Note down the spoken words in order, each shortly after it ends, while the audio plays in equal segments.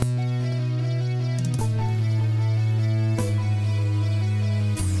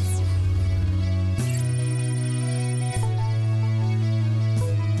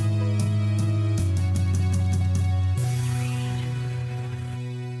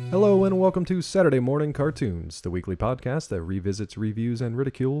Hello and welcome to Saturday Morning Cartoons, the weekly podcast that revisits, reviews, and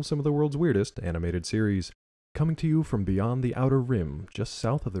ridicules some of the world's weirdest animated series. Coming to you from beyond the Outer Rim, just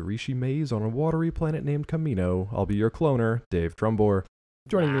south of the Rishi Maze on a watery planet named Camino, I'll be your cloner, Dave Trumbore.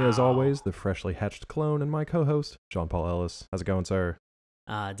 Joining me as always, the freshly hatched clone and my co-host, Sean Paul Ellis. How's it going, sir?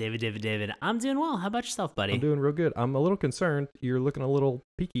 David. I'm doing well. How about yourself, buddy? I'm doing real good. I'm a little concerned. You're looking a little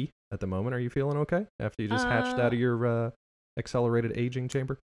peaky at the moment. Are you feeling okay after you just hatched out of your accelerated aging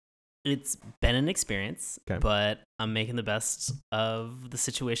chamber? It's been an experience, Okay. but I'm making the best of the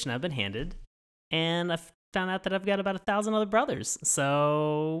situation I've been handed. And I found out that I've got about 1,000 other brothers.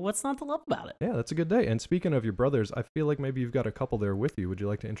 So what's not to love about it? Yeah, that's a good day. And speaking of your brothers, I feel like maybe you've got a couple there with you. Would you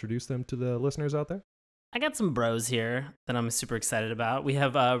like to introduce them to the listeners out there? I got some bros here that I'm super excited about. We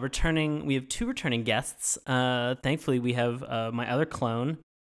have two returning guests. Thankfully, we have my other clone,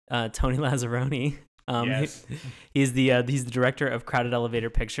 Tony Lazzaroni. Yes. He's the director of Crowded Elevator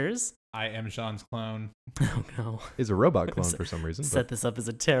Pictures. I am Sean's clone. Oh no. He's a robot clone for some reason. Set this up as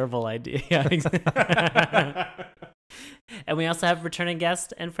a terrible idea. And we also have returning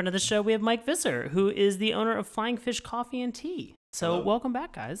guest and friend of the show. We have Mike Visser, who is the owner of Flying Fish Coffee and Tea. So Hello. Welcome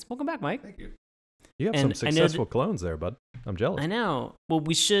back, guys. Welcome back, Mike. Thank you. You have And some I know successful clones there, bud. I'm jealous. I know. Well,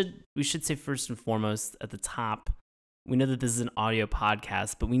 we should say first and foremost at the top, we know that this is an audio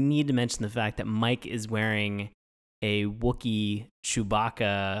podcast, but we need to mention the fact that Mike is wearing a Wookiee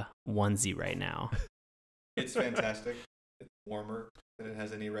Chewbacca onesie right now. It's fantastic. It's warmer than it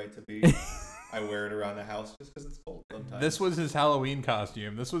has any right to be. I wear it around the house just because it's cold sometimes. This was his Halloween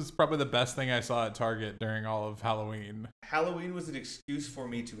costume. This was probably the best thing I saw at Target during all of Halloween. Halloween was an excuse for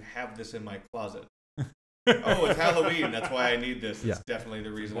me to have this in my closet. Oh, it's Halloween. That's why I need this. Yeah. It's definitely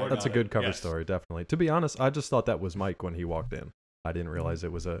the reason. That's a good cover Yes. story, definitely. To be honest, I just thought that was Mike when he walked in. I didn't realize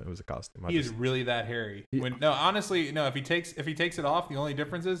it was a costume. He is really that hairy. Yeah. Honestly, if he takes it off, the only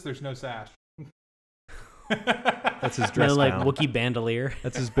difference is there's no sash. That's his dress Like gown. Wookiee bandolier.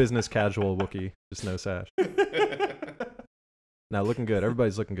 That's his business casual Wookiee, just no sash. Now, looking good.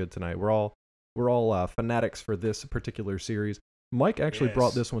 Everybody's looking good tonight. We're all fanatics for this particular series. Mike actually Yes.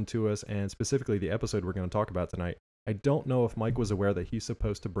 brought this one to us, and specifically the episode we're going to talk about tonight. I don't know if Mike was aware that he's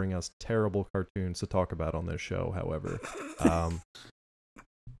supposed to bring us terrible cartoons to talk about on this show, however. I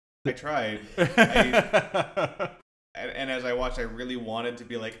tried. And as I watched, I really wanted to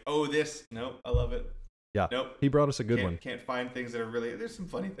be like, oh, this. Nope, I love it. Yeah. Nope. He brought us a good one. Can't find things that are really. There's some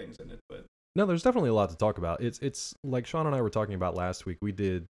funny things in it, but No, there's definitely a lot to talk about. It's like Sean and I were talking about last week. We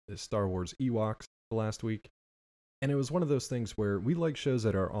did Star Wars Ewoks last week, and it was one of those things where we like shows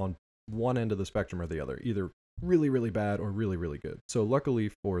that are on one end of the spectrum or the other, either really, really bad or really, really good. So luckily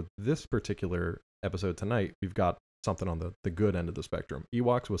for this particular episode tonight, we've got something on the good end of the spectrum.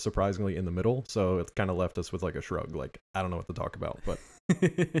 Ewoks was surprisingly in the middle, so it kind of left us with like a shrug, like, I don't know what to talk about. But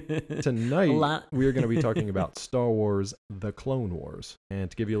tonight, we are going to be talking about Star Wars The Clone Wars.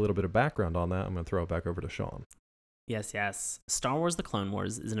 And to give you a little bit of background on that, I'm going to throw it back over to Sean. Yes. Star Wars The Clone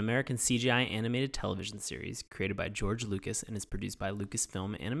Wars is an American CGI animated television series created by George Lucas and is produced by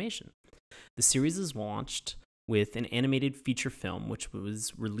Lucasfilm Animation. The series is launched with an animated feature film, which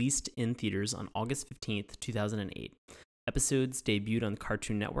was released in theaters on August 15th, 2008. Episodes debuted on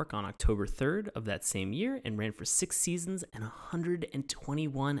Cartoon Network on October 3rd of that same year and ran for 6 seasons and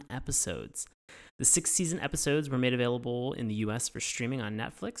 121 episodes. The 6-season episodes were made available in the U.S. for streaming on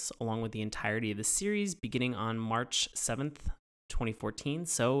Netflix, along with the entirety of the series, beginning on March 7th, 2014.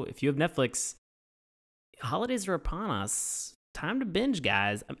 So if you have Netflix, holidays are upon us. Time to binge,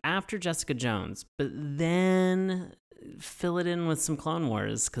 guys. I'm after Jessica Jones, but then fill it in with some Clone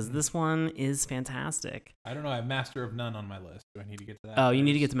Wars, because this one is fantastic. I don't know. I have Master of None on my list. Do I need to get to that? Oh, you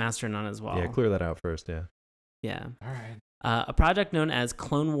need to first? get to Master of None as well. Yeah, clear that out first, yeah. Yeah. All right. A project known as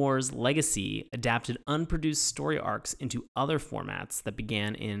Clone Wars Legacy adapted unproduced story arcs into other formats that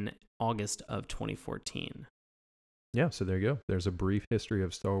began in August of 2014. Yeah, so there you go. There's a brief history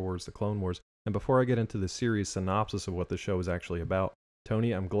of Star Wars The Clone Wars. And before I get into the series synopsis of what the show is actually about,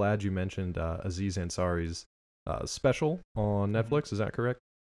 Tony, I'm glad you mentioned Aziz Ansari's special on Netflix. Is that correct?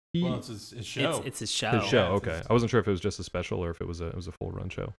 Well, it's his show. It's his show. His show, Yeah, it's okay. his- I wasn't sure if it was just a special or if it was a full run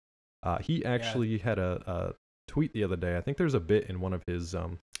show. He actually had a tweet the other day. I think there's a bit in one of his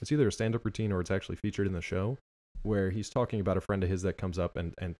it's either a stand-up routine or it's actually featured in the show, where he's talking about a friend of his that comes up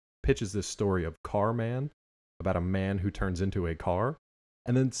and pitches this story of Car Man, about a man who turns into a car.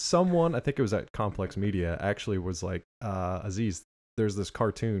 And then someone, I think it was at Complex Media, actually was like, Aziz, there's this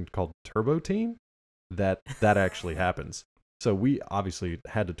cartoon called Turbo Teen that actually happens. So we obviously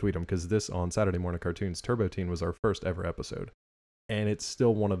had to tweet him, because this on Saturday Morning Cartoons, Turbo Teen was our first ever episode. and it's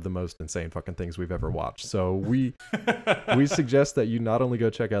still one of the most insane fucking things we've ever watched. So we suggest that you not only go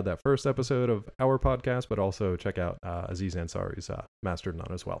check out that first episode of our podcast, but also check out Aziz Ansari's Master of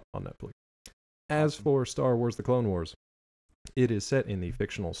None as well on Netflix. As for Star Wars The Clone Wars, it is set in the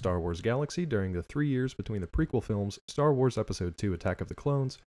fictional Star Wars galaxy during the 3 years between the prequel films Star Wars Episode 2 Attack of the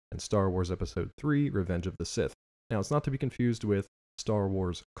Clones and Star Wars Episode 3 Revenge of the Sith. Now, it's not to be confused with Star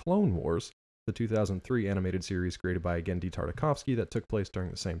Wars Clone Wars, the 2003 animated series created by Genndy Tartakovsky that took place during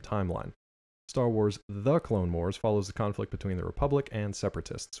the same timeline. Star Wars The Clone Wars follows the conflict between the Republic and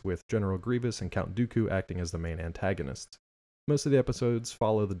Separatists, with General Grievous and Count Dooku acting as the main antagonists. Most of the episodes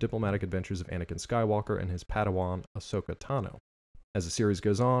follow the diplomatic adventures of Anakin Skywalker and his Padawan, Ahsoka Tano. As the series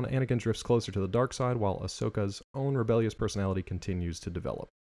goes on, Anakin drifts closer to the dark side while Ahsoka's own rebellious personality continues to develop.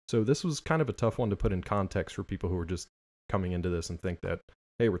 So this was kind of a tough one to put in context for people who are just coming into this and think that,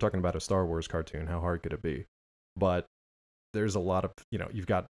 hey, we're talking about a Star Wars cartoon, how hard could it be? But there's a lot of, you've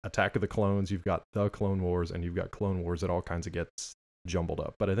got Attack of the Clones, you've got The Clone Wars, and you've got Clone Wars. It all kinds of gets jumbled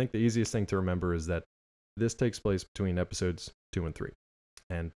up. But I think the easiest thing to remember is that this takes place between episodes 2 and 3.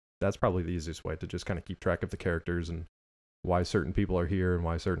 And that's probably the easiest way to just kind of keep track of the characters and why certain people are here and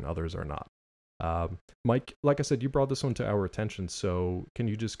why certain others are not. Mike, like I said, you brought this one to our attention, so can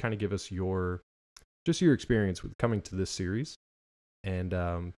you just kind of give us your experience with coming to this series and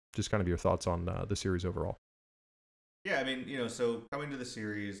just kind of your thoughts on the series overall? Yeah, I mean, so coming to the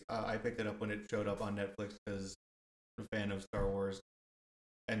series, I picked it up when it showed up on Netflix because I'm a fan of Star Wars.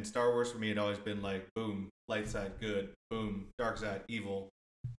 And Star Wars for me had always been like, boom, light side, good. Boom, dark side, evil.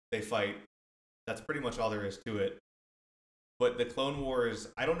 They fight. That's pretty much all there is to it. But the Clone Wars,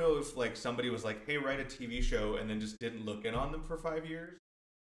 I don't know if like somebody was like, hey, write a TV show and then just didn't look in on them for 5 years.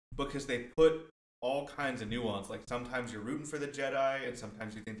 Because they put all kinds of nuance. Like sometimes you're rooting for the Jedi and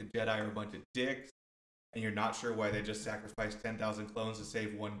sometimes you think the Jedi are a bunch of dicks. And you're not sure why they just sacrificed 10,000 clones to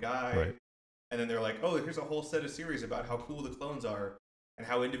save one guy. Right. And then they're like, oh, here's a whole set of series about how cool the clones are and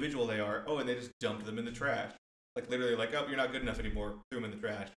how individual they are. Oh, and they just dumped them in the trash. Like literally like, oh, you're not good enough anymore. Threw them in the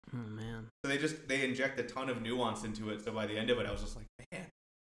trash. Oh, man. So they inject a ton of nuance into it. So by the end of it, I was just like, man,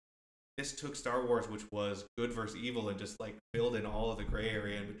 this took Star Wars, which was good versus evil, and just like filled in all of the gray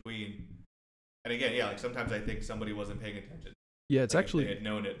area in between. And again, yeah, like sometimes I think somebody wasn't paying attention. Yeah, it's like actually, if they had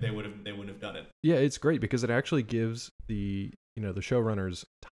known it, they wouldn't have done it. Yeah, it's great because it actually gives the showrunners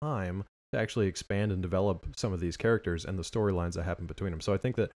time to actually expand and develop some of these characters and the storylines that happen between them. So I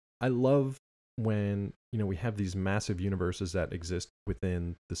think that I love when, we have these massive universes that exist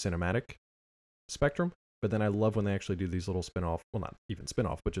within the cinematic spectrum, but then I love when they actually do these little spin-off, well, not even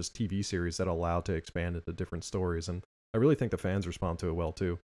spin-off, but just TV series that allow to expand into different stories. And I really think the fans respond to it well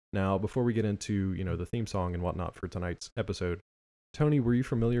too. Now, before we get into, the theme song and whatnot for tonight's episode, Tony, were you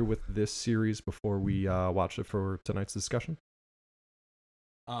familiar with this series before we watched it for tonight's discussion?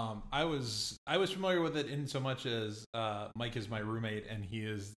 I was familiar with it in so much as Mike is my roommate and he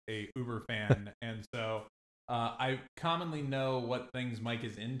is a Uber fan, and so I commonly know what things Mike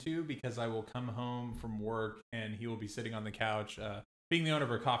is into because I will come home from work and he will be sitting on the couch. Being the owner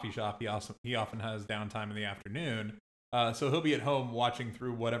of a coffee shop, he often has downtime in the afternoon, so he'll be at home watching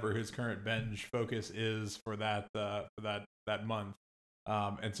through whatever his current binge focus is for that month.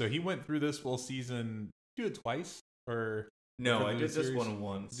 And so he went through this full season. Did you do it twice or? No, I did this one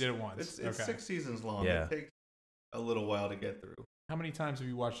once. You did it once. It's okay. 6 seasons long. Yeah. It takes a little while to get through. How many times have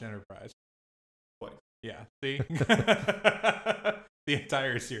you watched Enterprise? Twice. Yeah. See? The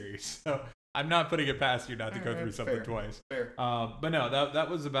entire series. So I'm not putting it past you not to go through something twice. Fair. But no, that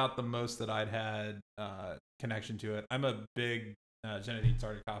was about the most that I'd had connection to it. I'm a big Genndy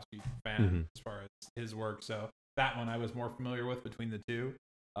Tartakovsky fan as far as his work. So that one I was more familiar with between the two.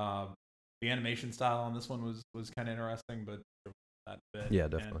 The animation style on this one was kind of interesting, but that bit. Yeah,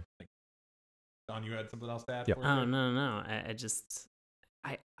 definitely. Don, you had something else to add? Yep. Oh, no.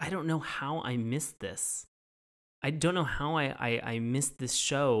 I don't know how I missed this. I don't know how I missed this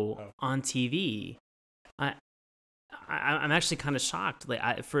show on TV. I'm actually kind of shocked.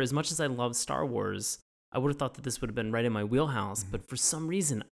 Like, for as much as I love Star Wars, I would have thought that this would have been right in my wheelhouse, but for some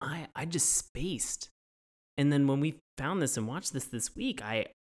reason, I just spaced. And then when we found this and watched this week,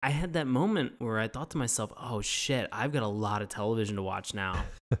 I had that moment where I thought to myself, oh shit, I've got a lot of television to watch now.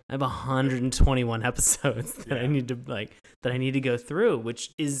 I have 121 episodes that I need to go through,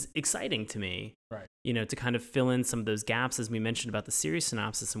 which is exciting to me. Right. To kind of fill in some of those gaps, as we mentioned about the series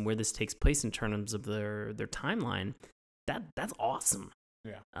synopsis and where this takes place in terms of their timeline. That's awesome.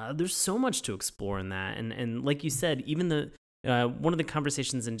 Yeah. There's so much to explore in that. And like you said, even the one of the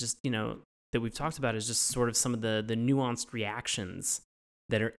conversations and just, that we've talked about is just sort of some of the nuanced reactions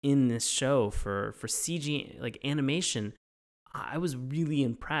that are in this show for CG, like animation. I was really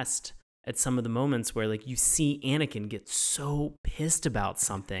impressed at some of the moments where like you see Anakin get so pissed about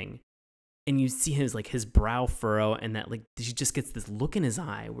something, and you see his brow furrow, and that like he just gets this look in his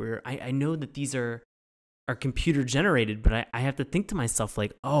eye where I know that these are computer generated, but I have to think to myself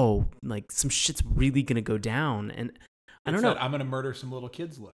like, oh, like some shit's really gonna go down, and I don't know. I'm gonna murder some little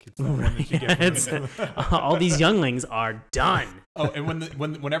kids. Look, it's the one that you get from all these younglings are done. Oh, and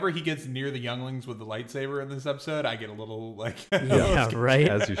whenever he gets near the younglings with the lightsaber in this episode, I get a little like Yeah, right.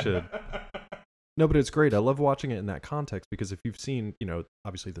 As you should. No, but it's great. I love watching it in that context because if you've seen,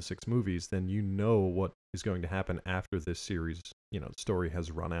 obviously the 6 movies, then you know what is going to happen after this series, story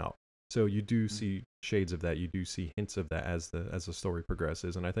has run out. So you do see shades of that. You do see hints of that as the story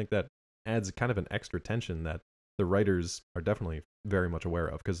progresses, and I think that adds kind of an extra tension that the writers are definitely very much aware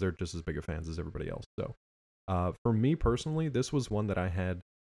of because they're just as big of fans as everybody else. So, for me personally, this was one that I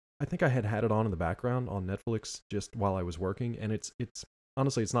think I had it on in the background on Netflix just while I was working, and it's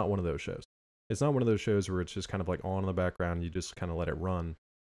honestly, it's not one of those shows. It's not one of those shows where it's just kind of like on in the background, you just kind of let it run.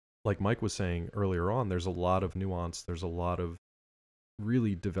 Like Mike was saying earlier on, there's a lot of nuance, there's a lot of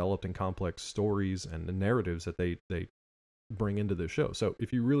really developed and complex stories and narratives that they bring into the show. So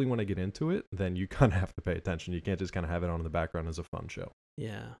if you really want to get into it, then you kind of have to pay attention. You can't just kind of have it on in the background as a fun show.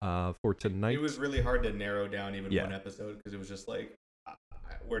 Yeah. For tonight, it was really hard to narrow down even one episode because it was just like,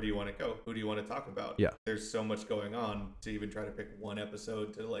 where do you want to go? Who do you want to talk about? Yeah. There's so much going on to even try to pick one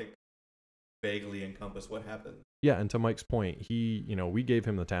episode to like vaguely encompass what happened. Yeah, and to Mike's point, we gave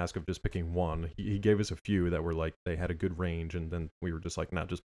him the task of just picking one. He gave us a few that were like, they had a good range, and then we were just like, nah,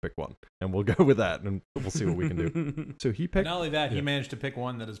 just pick one. And we'll go with that, and we'll see what we can do. So he picked... Not only that, he managed to pick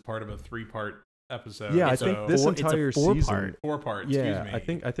one that is part of a 3-part episode. Yeah, I think this entire season... 4-part, yeah, excuse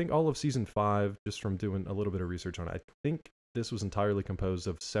me. I think all of season 5, just from doing a little bit of research on it, I think this was entirely composed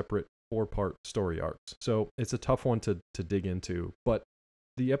of separate 4-part story arcs. So it's a tough one to dig into, but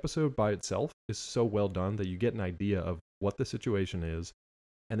the episode by itself is so well done that you get an idea of what the situation is,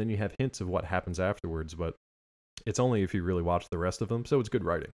 and then you have hints of what happens afterwards, but it's only if you really watch the rest of them, so it's good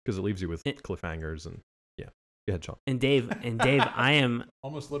writing, because it leaves you with cliffhangers, and yeah. Go ahead, Sean. And Dave, I am...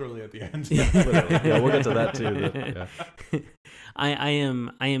 Almost literally at the end. Yeah, we'll get to that too. I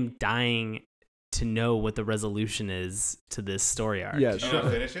am dying to know what the resolution is to this story arc. Yeah,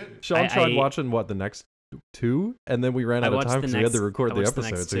 finish it? Sean tried watching, the next 2, and then we ran out of time because we had to record the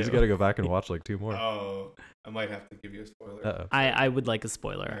episode, so he's got to go back and watch like 2 more. Oh, I might have to give you a spoiler. Uh-oh. I would like a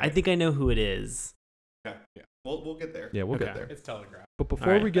spoiler. Right. I think I know who it is. Okay, yeah. We'll get there. Yeah, we'll get there. It's telegraphed. But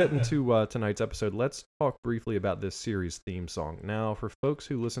before we get into tonight's episode, let's talk briefly about this series theme song. Now, for folks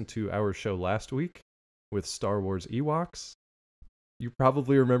who listened to our show last week with Star Wars Ewoks, you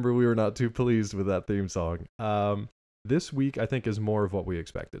probably remember we were not too pleased with that theme song. This week, I think, is more of what we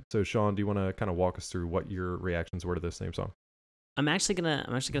expected. So, Sean, do you want to kind of walk us through what your reactions were to this theme song? I'm actually gonna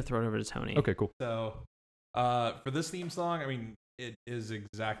throw it over to Tony. Okay, cool. So, for this theme song, I mean, it is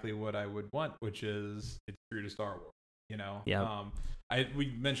exactly what I would want, which is it's true to Star Wars. Yeah.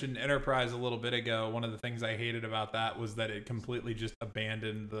 We mentioned Enterprise a little bit ago. One of the things I hated about that was that it completely just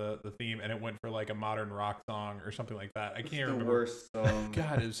abandoned the theme and it went for like a modern rock song or something like that. I can't remember. The worst song.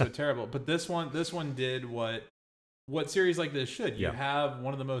 God, it was so terrible. But this one did what series like this should. You have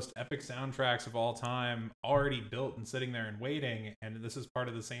one of the most epic soundtracks of all time already built and sitting there and waiting, and this is part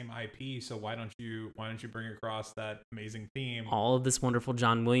of the same IP, so why don't you bring across that amazing theme? All of this wonderful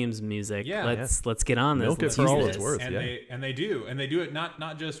John Williams music. Yeah. Let's get on this. Milk it Let's for use all this. it's worth. And they do it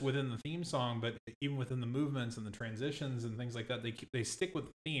not just within the theme song, but even within the movements and the transitions and things like that. They stick with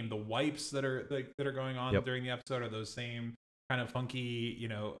the theme. The wipes that are going on during the episode are those same kind of funky,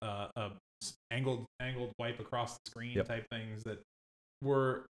 angled wipe across the screen type things that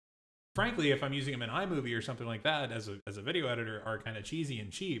were, frankly, if I'm using them in iMovie or something like that as a video editor, are kind of cheesy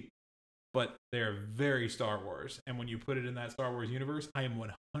and cheap, but they're very Star Wars. And when you put it in that Star Wars universe, I am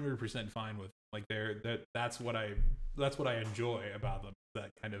 100% fine with like that's what I enjoy about them. That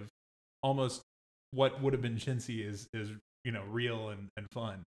kind of almost what would have been chintzy is real and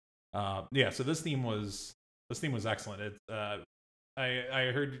fun. So this theme was excellent. It's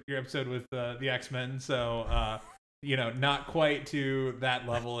I heard your episode with the X-Men, so not quite to that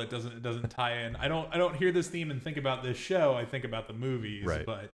level. It doesn't tie in. I don't hear this theme and think about this show. I think about the movies. Right.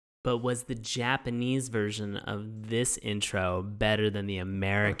 But was the Japanese version of this intro better than the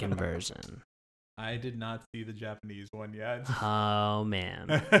American version? I did not see the Japanese one yet. Oh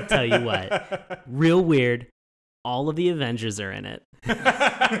man, I'll tell you what, real weird. All of the Avengers are in it.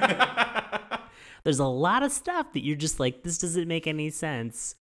 There's a lot of stuff that you're just like, this doesn't make any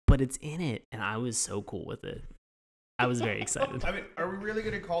sense, but it's in it, and I was so cool with it. I was very excited. I mean, are we really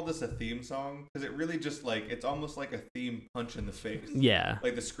going to call this a theme song? Because it really just like, it's almost like a theme punch in the face. Yeah.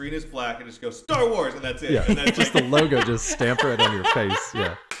 Like the screen is black and it just goes Star Wars and that's it. Yeah, And that's just the logo, just stamp right on your face.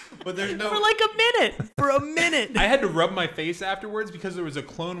 Yeah. But there's no. For like a minute. For a minute. I had to rub my face afterwards because there was a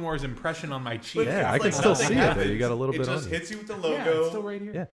Clone Wars impression on my cheek. Yeah, I It's can like still nothing see it, though. happens. You got a little bit It just on you. hits you with the Yeah, logo it's still right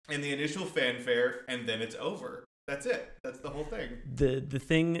here. Yeah. and the initial fanfare, and then it's over. That's it. That's the whole thing. The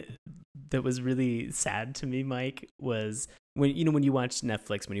thing that was really sad to me, Mike, was when you watch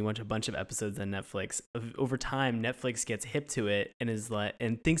Netflix, when you watch a bunch of episodes on Netflix, over time Netflix gets hip to it and is like,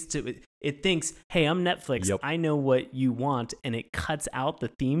 and thinks it thinks, hey, I'm Netflix, Yep. I know what you want, and it cuts out the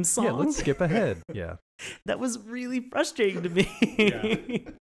theme song. Yeah, let's skip ahead. Yeah. That was really frustrating to me. Yeah.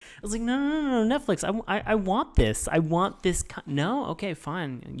 I was like, no, Netflix, I want this. I want this. No, okay,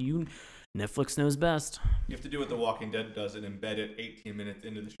 fine. Netflix knows best. You have to do what The Walking Dead does and embed it 18 minutes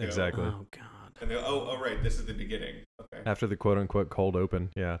into the show. Exactly. Oh God. And they go, oh, right, this is the beginning. Okay. After the quote unquote cold open.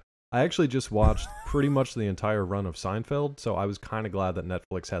 Yeah. I actually just watched pretty much the entire run of Seinfeld, so I was kind of glad that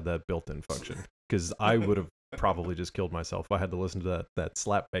Netflix had that built-in function, because I would have probably just killed myself if I had to listen to that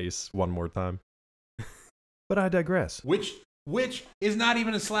slap bass one more time. But I digress. Which is not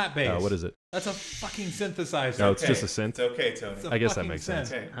even a slap bass. What is it? That's a fucking synthesizer. No, it's Okay. just a synth. It's okay, Tony. It's a I guess that fucking makes sense.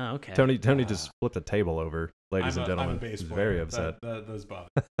 synth. Okay. Oh, okay. Tony just flipped a table over, ladies and gentlemen. I'm a bass He's player. very upset. Those bother.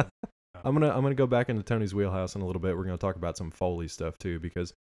 I'm gonna go back into Tony's wheelhouse in a little bit. We're gonna talk about some Foley stuff too,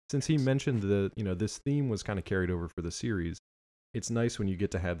 because since he mentioned this theme was kind of carried over for the series, it's nice when you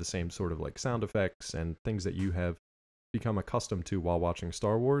get to have the same sort of like sound effects and things that you have become accustomed to while watching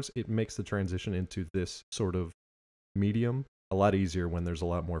Star Wars. It makes the transition into this sort of medium a lot easier when there's a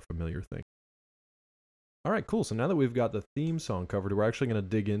lot more familiar things. All right, cool. So now that we've got the theme song covered, we're actually going to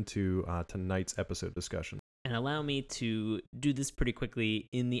dig into tonight's episode discussion. And allow me to do this pretty quickly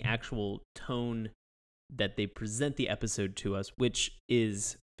in the actual tone that they present the episode to us, which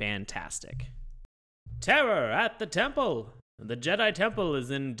is fantastic. Terror at the temple. The Jedi Temple is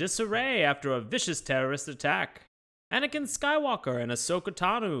in disarray after a vicious terrorist attack. Anakin Skywalker and Ahsoka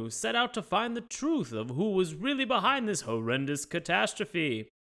Tano set out to find the truth of who was really behind this horrendous catastrophe.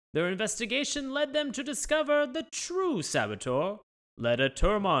 Their investigation led them to discover the true saboteur, Leda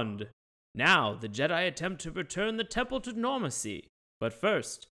Turmond. Now, the Jedi attempt to return the temple to normalcy. But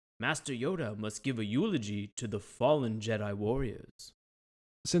first, Master Yoda must give a eulogy to the fallen Jedi warriors.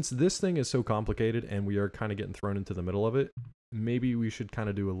 Since this thing is so complicated and we are kind of getting thrown into the middle of it, maybe we should kind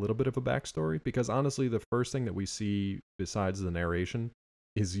of do a little bit of a backstory, because honestly, the first thing that we see besides the narration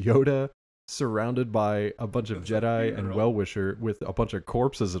is Yoda surrounded by a bunch of Jedi and well-wisher with a bunch of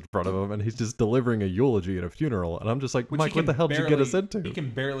corpses in front of him, and he's just delivering a eulogy at a funeral. And I'm just like, Which Mike, he what the can hell did you get us barely- into? He can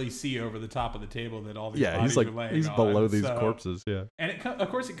barely see over the top of the table that all these Yeah, bodies he's like, are laying he's on. below these So- corpses. Yeah. And of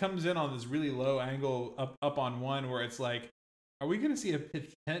course, it comes in on this really low angle up on one where it's like, are we going to see a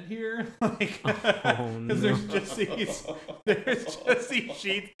pitched tent here? Like, Oh, because there's just these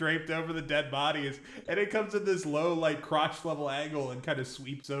sheets draped over the dead bodies, and it comes in this low, like crotch level angle and kind of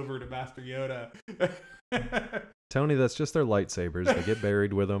sweeps over to Master Yoda. Tony, that's just their lightsabers. They get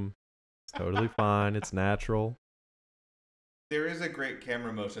buried with them. It's totally fine. It's natural. There is a great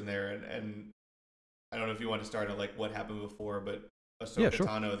camera motion there, and I don't know if you want to start at like what happened before, but Ahsoka Yeah, sure.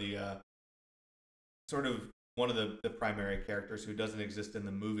 Tano, the sort of one of the primary characters who doesn't exist in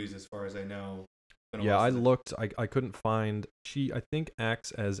the movies as far as I know. Yeah, I looked. I couldn't find. She, I think,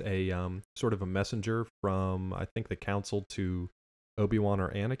 acts as a sort of a messenger from, I think, the council to Obi-Wan or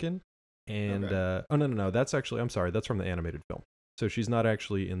Anakin. And Okay. oh no, that's actually, I'm sorry, that's from the animated film. So she's not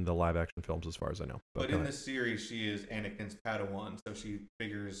actually in the live action films as far as I know. But go in ahead. this series, she is Anakin's Padawan, so she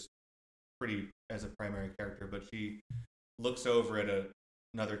figures pretty as a primary character. But she looks over at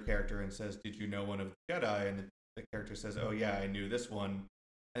another character and says, "Did you know one of the Jedi?" And the character says, "Oh yeah, I knew this one."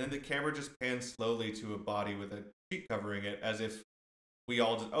 And then the camera just pans slowly to a body with a sheet covering it, as if we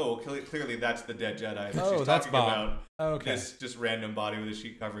all just, clearly that's the dead Jedi. And Oh, she's that's talking Bob. about Okay. this just random body with a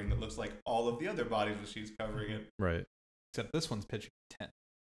sheet covering that looks like all of the other bodies with sheets covering it. Right. Except this one's pitching a tent.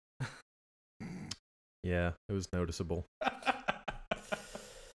 Yeah, it was noticeable.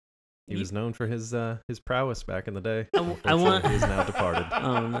 He was known for his prowess back in the day. I want. He is now departed.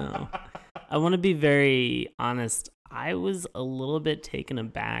 Oh no. I want to be very honest. I was a little bit taken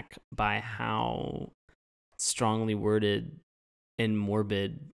aback by how strongly worded and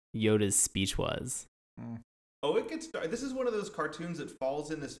morbid Yoda's speech was. Oh, it gets dark. This is one of those cartoons that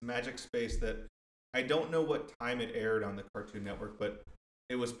falls in this magic space that I don't know what time it aired on the Cartoon Network, but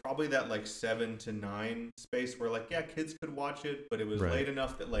it was probably that like 7 to 9 space where like, yeah, kids could watch it, but it was Right. late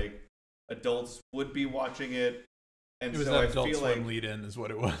enough that like adults would be watching it. And It was so that I Adult feel Swim like, lead-in, is what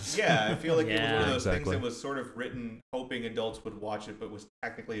it was. yeah, I feel like it was one Yeah. of those things Exactly. that was sort of written hoping adults would watch it, but was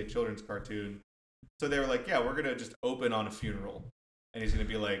technically a children's cartoon. So they were like, yeah, we're gonna just open on a funeral, and he's gonna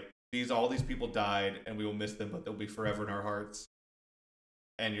be like, all these people died, and we will miss them, but they'll be forever in our hearts.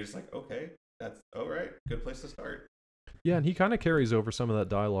 And you're just like, okay, that's all right, good place to start. Yeah, and he kind of carries over some of that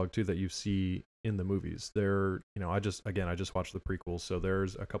dialogue too that you see in the movies. I just watched the prequels, so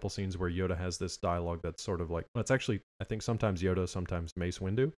there's a couple scenes where Yoda has this dialogue that's sort of like, well, it's actually, I think sometimes Yoda, sometimes Mace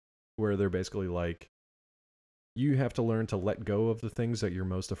Windu, where they're basically like, you have to learn to let go of the things that you're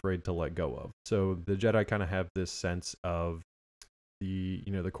most afraid to let go of. So the Jedi kind of have this sense of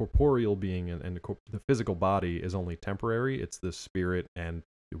the corporeal being and the physical body is only temporary. It's the spirit and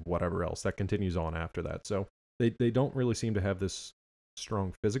whatever else that continues on after that. So they don't really seem to have this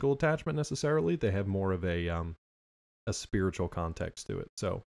strong physical attachment necessarily. They have more of a spiritual context to it.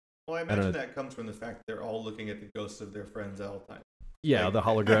 So Well, I imagine that comes from the fact they're all looking at the ghosts of their friends at all times. yeah, Like- the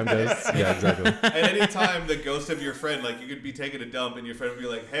hologram ghosts. Yeah, exactly. At any time, the ghost of your friend, like you could be taking a dump, and your friend would be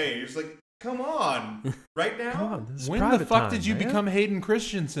like, "Hey," you're just like, "Come on, right now." Come on, this is When the private fuck time, did you man. become Hayden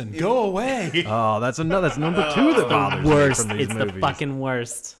Christensen? Go away. Oh, that's number two that bothers me Worst. from these It's movies. the fucking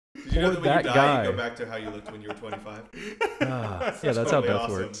worst. Did you know Or that when that you die, guy. you go back to how you looked when you were 25? Yeah, that's how totally death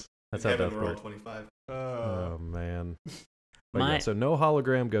awesome. works. That's In how heaven, death we're all works. 25. Oh man. But My- yeah, so no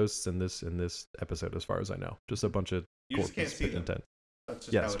hologram ghosts in this episode, as far as I know. Just a bunch of You just can't corpses see with them. intent. That's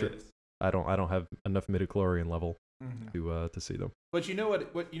just Yeah, how it's it true. is. I don't have enough midichlorian level Mhm. to see them. But you know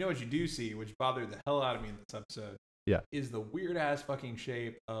what you do see, which bothered the hell out of me in this episode. Yeah. Is the weird ass fucking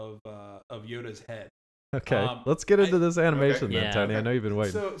shape of Yoda's head. Okay, let's get into this animation okay. then, Yeah. Tony. I know you've been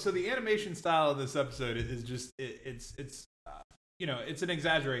waiting. So the animation style of this episode is just it's it's an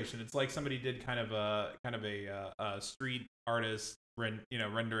exaggeration. It's like somebody did kind of a street artist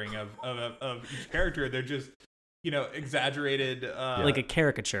rendering of each character. They're just exaggerated Like a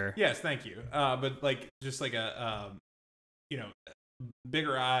caricature. Yes, thank you. But like just like a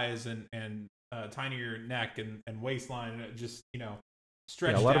bigger eyes and tinier neck and waistline, just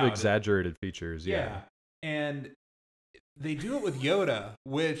stretched Yeah, a lot of out. exaggerated features. Yeah. And they do it with Yoda,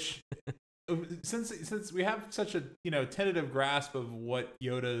 which since we have such a tentative grasp of what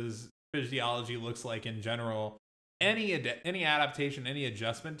Yoda's physiology looks like in general, any adaptation, any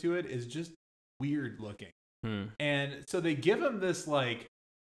adjustment to it is just weird looking. And so they give him this like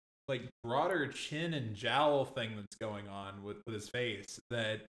broader chin and jowl thing that's going on with his face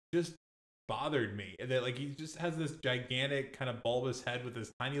that just bothered me. That like he just has this gigantic kind of bulbous head with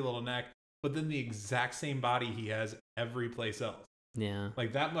this tiny little neck, but then the exact same body he has every place else. Yeah.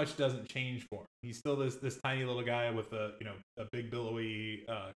 Like that much doesn't change for him. He's still this tiny little guy with a big billowy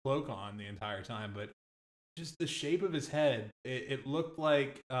cloak on the entire time, but just the shape of his head, it looked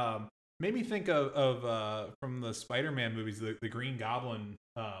like made me think of from the Spider-Man movies, the Green Goblin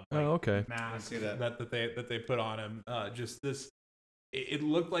okay. mask see that. that they put on him. Just this, it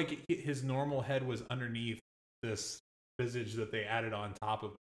looked like his normal head was underneath this visage that they added on top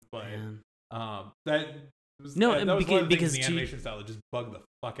of it. But Man. that was, No, that was one of the because things in the to- animation style that just bugged the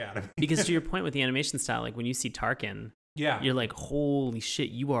fuck out of me. Because to your point with the animation style, like when you see Tarkin, yeah, you're like, holy shit,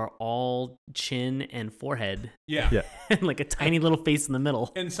 you are all chin and forehead yeah. Yeah. and like a tiny little face in the middle.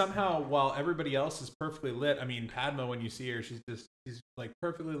 And somehow, while everybody else is perfectly lit, I mean, Padma, when you see her, she's like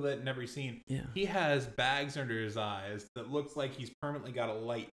perfectly lit in every scene. Yeah. He has bags under his eyes that looks like he's permanently got a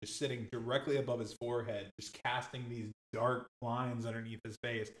light just sitting directly above his forehead, just casting these dark lines underneath his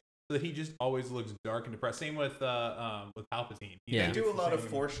face, so that he just always looks dark and depressed. Same with Palpatine. Yeah. They do a lot of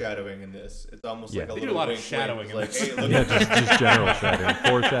foreshadowing in this. It's almost Yeah. like a They do little a lot of wink, shadowing wink. in Like, this. hey, look, Yeah, just general shadowing,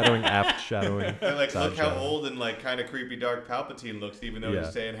 foreshadowing, aft shadowing. and like side look how shadowing. old and like kind of creepy dark Palpatine looks, even though Yeah.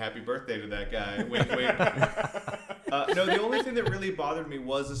 he's saying happy birthday to that guy. Wink, wink. No, the only thing that really bothered me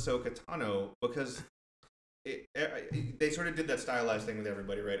was Ahsoka Tano, because they sort of did that stylized thing with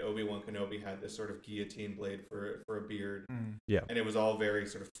everybody, right? Obi-Wan Kenobi had this sort of guillotine blade for a beard, and it was all very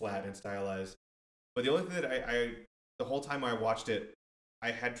sort of flat and stylized. But the only thing that I the whole time I watched it, I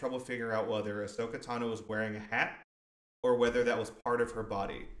had trouble figuring out whether Ahsoka Tano was wearing a hat or whether that was part of her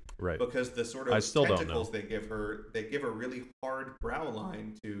body. Right. Because the sort I of still don't tentacles know. they give a really hard brow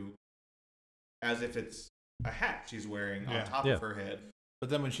line to, as if it's a hat she's wearing Yeah. on top Yeah. of her head.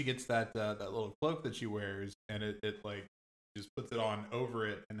 But then when she gets that little cloak that she wears, and it like just puts it on over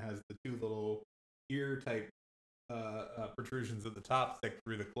it, and has the two little ear type protrusions at the top stick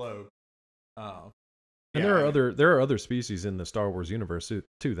through the cloak. And Yeah, there are other species in the Star Wars universe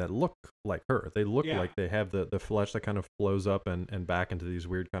too that look like her. They look Yeah. like they have the flesh that kind of flows up and back into these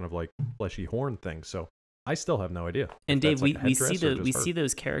weird kind of like fleshy horn things. So I still have no idea. And if Dave, that's like we headdress see or just her.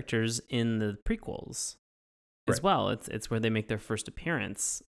 those characters in the prequels. as Right. well. It's where they make their first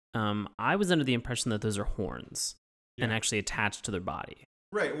appearance. I was under the impression that those are horns and Yeah. actually attached to their body.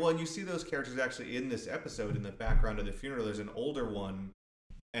 Right. Well, and you see those characters actually in this episode in the background of the funeral. There's an older one,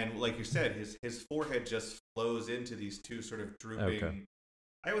 and like you said, his forehead just flows into these two sort of drooping. Okay.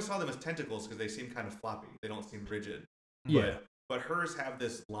 I always saw them as tentacles because they seem kind of floppy. They don't seem rigid. Yeah. But hers have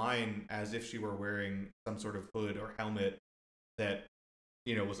this line as if she were wearing some sort of hood or helmet that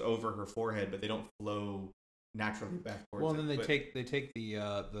was over her forehead, but they don't flow naturally back towards. Well, and then it. they take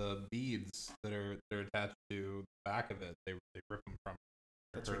the beads that are attached to the back of it. They rip them from.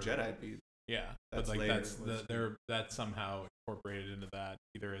 That's her Jedi bead. Yeah, That's but like later. that's somehow incorporated into that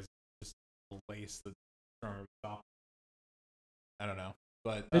either as just a lace that's stronger top. I don't know,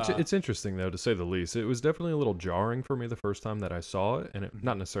 but It's interesting though, to say the least. It was definitely a little jarring for me the first time that I saw it, and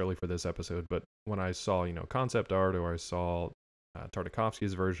not necessarily for this episode, but when I saw concept art, or I saw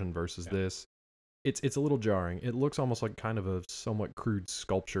Tartakovsky's version versus this, it's a little jarring. It looks almost like kind of a somewhat crude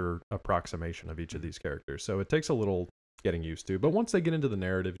sculpture approximation of each of these characters, so it takes a little getting used to. But once they get into the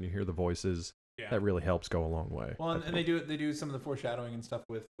narrative and you hear the voices, that really helps go a long way. Well, and they do some of the foreshadowing and stuff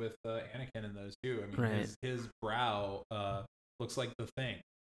with Anakin in those too. I mean, Right. his brow looks like the Thing,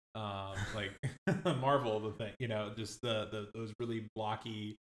 like Marvel the Thing. Just those really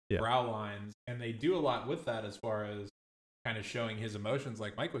blocky brow lines, and they do a lot with that as far as kind of showing his emotions,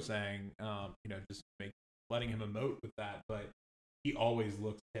 like Mike was saying. Just letting him emote with that, but he always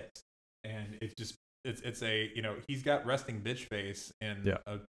looks pissed, and it's a he's got resting bitch face in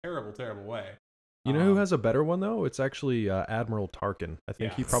a terrible way. You know who has a better one though? It's actually Admiral Tarkin. I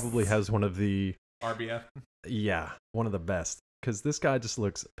think he probably has one of the RBF. Yeah, one of the best, because this guy just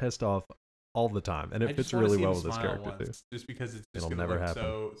looks pissed off all the time, and it fits really well with this character too. Just because it's It'll just never look happen.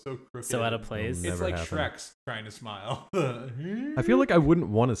 so crooked, So out of place. It'll It's never like happen. Shrek's trying to smile. I feel like I wouldn't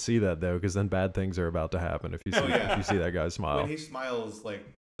want to see that though, because then bad things are about to happen if you see if you see that guy smile. When he smiles, like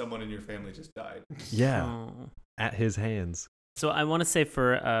someone in your family just died. Yeah, Oh. at his hands. So I want to say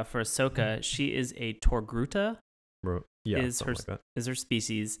for Ahsoka, she is a Torgruta, Yeah, is something her like that. is her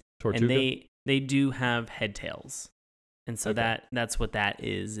species, Tortuga? and they do have head tails, and so Okay. that's what that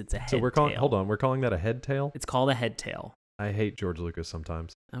is. It's a head. So we're calling. tail. Hold on, we're calling that a head tail. It's called a head tail. I hate George Lucas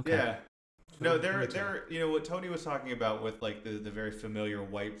sometimes. Okay. Yeah. No, they're what Tony was talking about with like the very familiar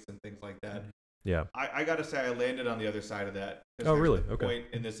wipes and things like that. Yeah. I gotta say I landed on the other side of that. 'Cause Oh, there's really? the Okay. point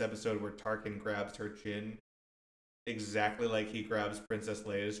in this episode where Tarkin grabs her chin, exactly like he grabs Princess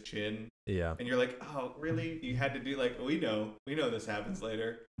Leia's chin, Yeah. and you're like, oh, really? You had to do like, we know this happens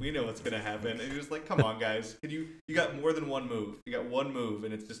later. We know what's gonna happen, and you're just like, come on, guys, you got more than one move. You got one move,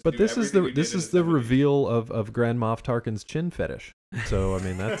 and it's just. But do this is everything the you this did in is the 70s. reveal of Grand Moff Tarkin's chin fetish. So I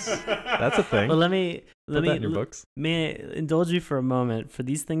mean that's a thing. Well, let me Put that in your books. May I indulge you for a moment for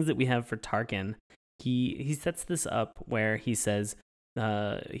these things that we have for Tarkin. He sets this up where he says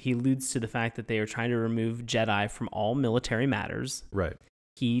he alludes to the fact that they are trying to remove Jedi from all military matters. Right.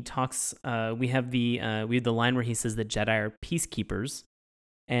 He talks. We have the line where he says that Jedi are peacekeepers,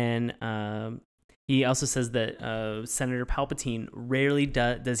 and he also says that Senator Palpatine rarely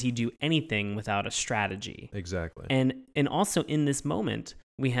does he do anything without a strategy. Exactly. And also in this moment,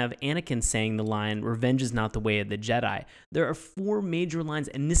 we have Anakin saying the line, "Revenge is not the way of the Jedi." There are 4 major lines,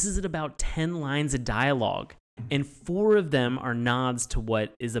 and this is at about 10 lines of dialogue, and 4 of them are nods to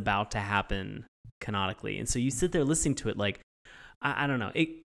what is about to happen canonically. And so you sit there listening to it like, I don't know,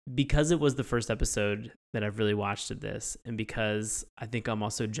 because it was the first episode that I've really watched of this, and because I think I'm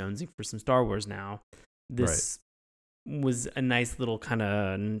also jonesing for some Star Wars now, this was a nice little kind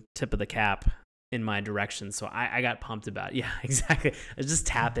of tip of the cap in my direction. So I got pumped about it. Yeah, exactly. I was just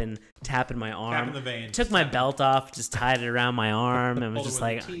tapping my arm. Tapping the vein. Took my belt off, just tied it around my arm, and was Hold it just with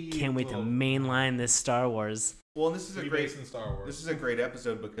like, a I key, can't wait to little- mainline this Star Wars. Well, and this is a great. Rebase in Star Wars. This is a great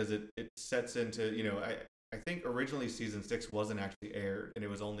episode because it sets into I think originally season 6 wasn't actually aired and it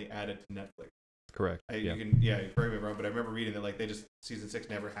was only added to Netflix. Correct. You can correct me if I'm wrong, but I remember reading that like they just season 6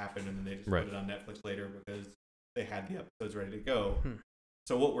 never happened and then they just Right. put it on Netflix later because they had the episodes ready to go. Hmm.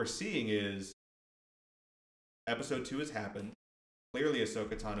 So what we're seeing is episode 2 has happened. Clearly,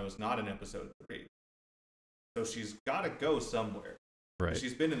 Ahsoka Tano is not in episode 3, so she's got to go somewhere. Right.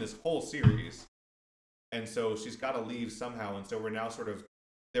 She's been in this whole series, and so she's got to leave somehow. And so we're now sort of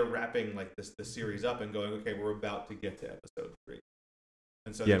they're wrapping like the series up and going, okay, we're about to get to episode 3.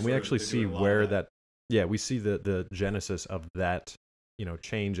 And so Yeah, and we they're actually doing see a lot where of that. Yeah, we see the genesis of that,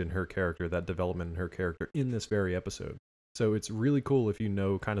 change in her character, that development in her character in this very episode. So it's really cool if you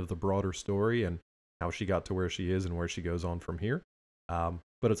know kind of the broader story and how she got to where she is and where she goes on from here.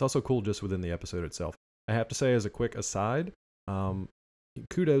 But it's also cool just within the episode itself. I have to say, as a quick aside,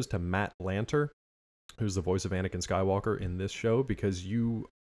 kudos to Matt Lanter, who's the voice of Anakin Skywalker in this show, because you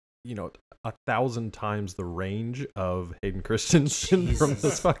know, 1,000 times the range of Hayden Christensen from the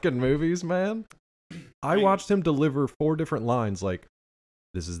fucking movies, man. I watched him deliver 4 different lines like,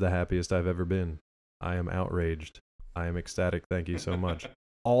 "This is the happiest I've ever been. I am outraged. I am ecstatic. Thank you so much."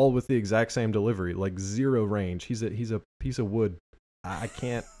 All with the exact same delivery, like 0 range. He's a piece of wood. I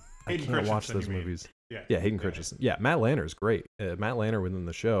can't watch those movies. Yeah, Hayden Christensen. Yeah, Matt Lanner's great. Matt Lanner within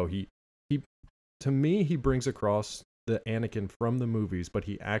the show, he to me, he brings across the Anakin from the movies, but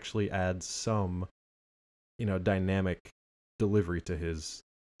he actually adds some, dynamic delivery to his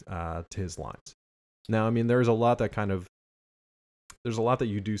lines. Now, I mean, there's a lot that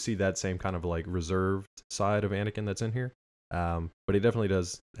you do see that same kind of like reserved side of Anakin that's in here. But he definitely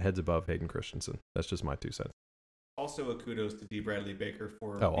does heads above Hayden Christensen. That's just my 2 cents. Also, a kudos to D. Bradley Baker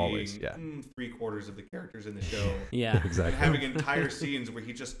for being 3/4 of the characters in the show. Yeah, exactly. And having entire scenes where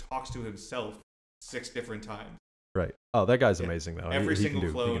he just talks to himself 6 different times. Right. Oh, that guy's amazing though. Every single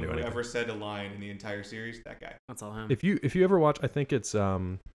clone who ever said a line in the entire series, that guy. That's all him. If you ever watch, I think it's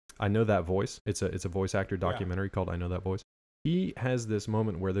I Know That Voice. It's a voice actor documentary called I Know That Voice. He has this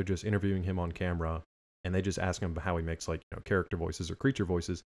moment where they're just interviewing him on camera, and they just ask him how he makes character voices or creature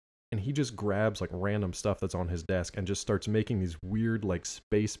voices, and he just grabs like random stuff that's on his desk and just starts making these weird like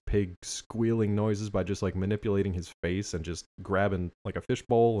space pig squealing noises by just like manipulating his face and just grabbing like a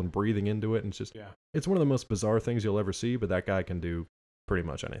fishbowl and breathing into it, and it's one of the most bizarre things you'll ever see, but that guy can do pretty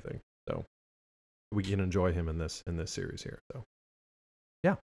much anything. So we can enjoy him in this series here. So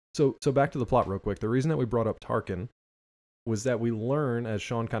yeah. So back to the plot real quick. The reason that we brought up Tarkin was that we learn, as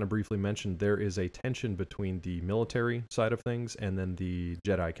Sean kind of briefly mentioned, there is a tension between the military side of things and then the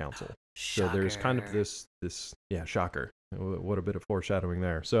Jedi Council. Shocker. So there's kind of this shocker. What a bit of foreshadowing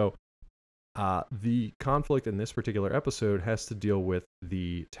there. So the conflict in this particular episode has to deal with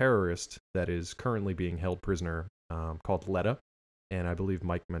the terrorist that is currently being held prisoner, called Letta, and I believe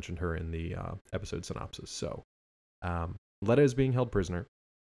Mike mentioned her in the episode synopsis. So Letta is being held prisoner.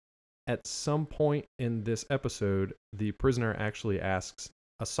 At some point in this episode, the prisoner actually asks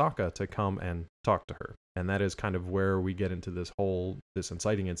Ahsoka to come and talk to her. And that is kind of where we get into this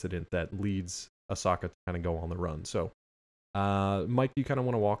inciting incident that leads Ahsoka to kind of go on the run. So, Mike, you kind of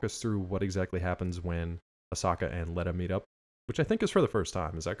want to walk us through what exactly happens when Ahsoka and Letta meet up, which I think is for the first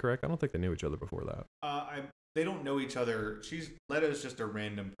time. Is that correct? I don't think they knew each other before that. They don't know each other. Letta is just a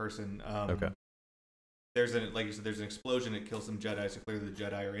random person. Okay. Like you said, there's an explosion that kills some Jedi, so clearly the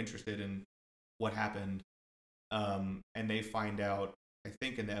Jedi are interested in what happened. And they find out, I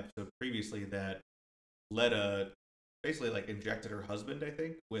think in the episode previously, that Letta basically like injected her husband, I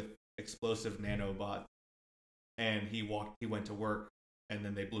think, with explosive nanobots. And he went to work, and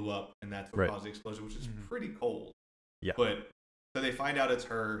then they blew up, and that's what caused the explosion, which is pretty cold. Yeah. But so they find out it's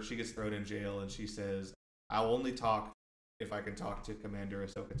her. She gets thrown in jail, and she says, "I'll only talk if I can talk to Commander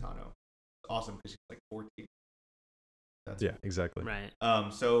Ahsoka Tano." Awesome, because she's like 14. Exactly. Right.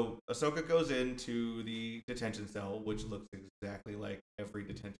 So Ahsoka goes into the detention cell, which looks exactly like every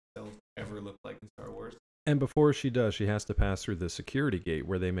detention cell ever looked like in Star Wars. And before she does, she has to pass through the security gate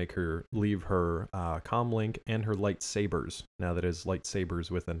where they make her leave her comlink and her lightsabers. Now that is lightsabers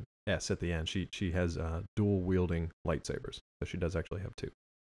with an S at the end. She has dual wielding lightsabers, so she does actually have 2.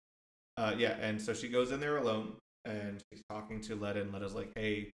 And so she goes in there alone, and she's talking to Letta, and Letta's like,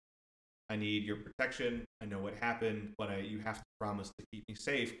 "Hey, I need your protection. I know what happened, but you have to promise to keep me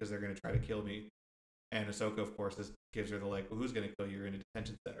safe because they're going to try to kill me." And Ahsoka, of course, gives her the well, who's going to kill you? You're in a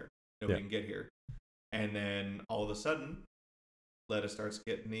detention center. Nobody can get here. And then all of a sudden, Letta starts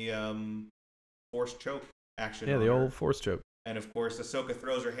getting the force choke action. Yeah, the old force choke. And of course, Ahsoka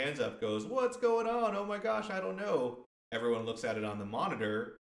throws her hands up, goes, "What's going on? Oh my gosh, I don't know." Everyone looks at it on the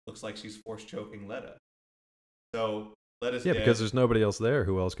monitor. Looks like she's force choking Letta. So Letta's dead. Because there's nobody else there.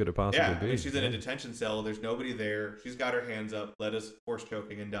 Who else could it possibly be? I mean, she's in a detention cell. There's nobody there. She's got her hands up. Letta's force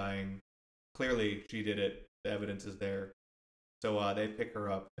choking and dying. Clearly, she did it. The evidence is there. So they pick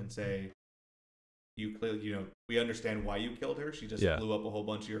her up and say, we understand why you killed her. She just blew up a whole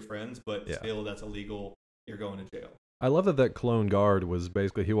bunch of your friends, but still, that's illegal. You're going to jail. I love that clone guard was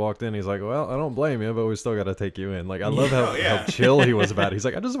basically, he walked in, he's like, "Well, I don't blame you, but we still got to take you in." Like, I love how chill he was about it. He's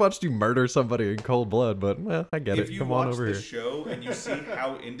like, "I just watched you murder somebody in cold blood, but I get it. Come on over here." If you watch the show and you see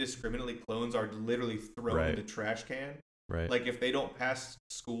how indiscriminately clones are literally thrown in the trash can, like if they don't pass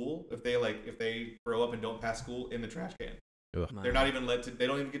school, if they grow up and don't pass school, in the trash can. Ugh. They're not even they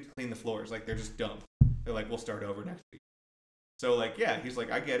don't even get to clean the floors. Like, they're just dumped. They're like, "We'll start over next week." So he's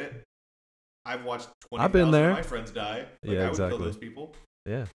like, "I get it. I've watched 20,000 of my friends die. I would kill those people."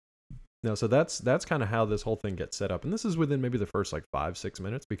 Yeah. No, so that's kind of how this whole thing gets set up, and this is within maybe the first like 5-6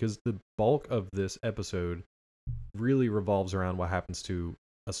 minutes, because the bulk of this episode really revolves around what happens to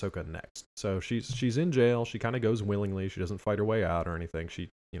Ahsoka next. So she's in jail. She kind of goes willingly. She doesn't fight her way out or anything. She's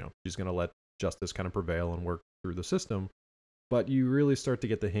gonna let justice kind of prevail and work through the system. But you really start to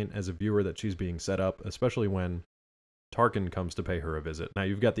get the hint as a viewer that she's being set up, especially when Tarkin comes to pay her a visit. Now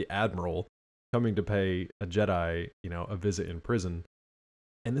you've got the Admiral coming to pay a Jedi, a visit in prison.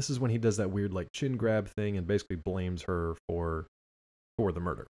 And this is when he does that weird like chin grab thing and basically blames her for the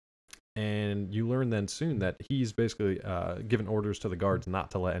murder. And you learn then soon that he's basically given orders to the guards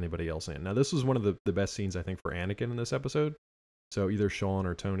not to let anybody else in. Now this was one of the best scenes I think for Anakin in this episode. So either Sean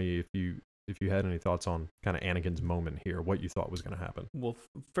or Tony, if you had any thoughts on kind of Anakin's moment here, what you thought was going to happen. Well,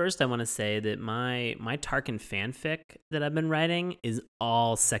 first I want to say that my Tarkin fanfic that I've been writing is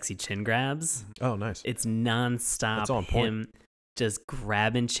all sexy chin grabs. Oh, nice. It's nonstop. That's on point. Him just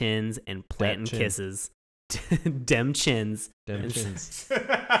grabbing chins and planting kisses. Dem chins. Dem chins.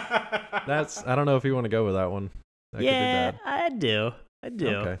 That's, I don't know if you want to go with that one. That could be bad. I do.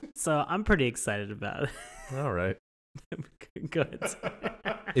 Okay. So I'm pretty excited about it. All right. Go ahead.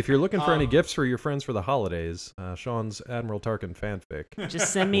 If you're looking for any gifts for your friends for the holidays, Sean's Admiral Tarkin fanfic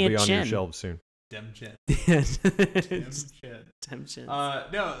Just send me will be a on chin. your shelves soon. Dem chin. Dem chin. Dem chins.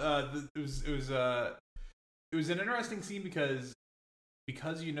 It was an interesting scene because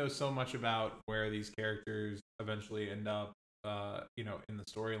you know so much about where these characters eventually end up, in the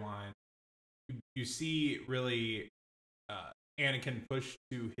storyline. You see really Anakin push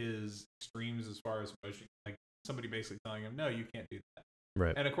to his extremes as far as pushing, like somebody basically telling him, no, you can't do that.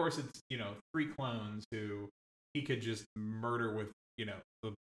 Right. And of course it's, 3 clones who he could just murder with,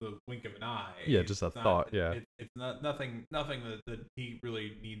 the wink of an eye. Yeah, just a thought. Yeah. It's not nothing that he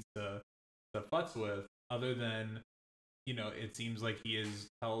really needs to futz with, other than, it seems like he is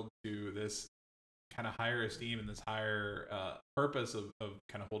held to this kind of higher esteem and this higher purpose of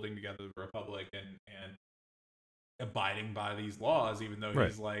kind of holding together the Republic and abiding by these laws, even though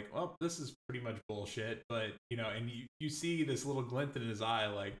he's like, well, this is pretty much bullshit. But, and you see this little glint in his eye,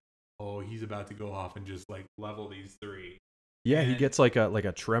 like, oh, he's about to go off and just like level these 3. Yeah, he gets like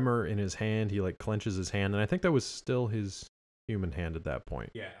a tremor in his hand. He like clenches his hand, and I think that was still his human hand at that point.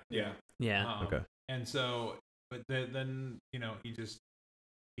 Yeah. Okay. And so, but then he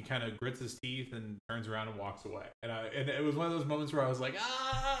kind of grits his teeth and turns around and walks away. And it was one of those moments where I was like,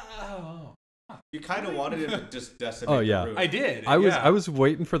 You kind of wanted him to just decimate the room. I did. I was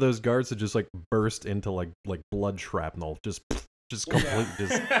waiting for those guards to just like burst into like blood shrapnel, just complete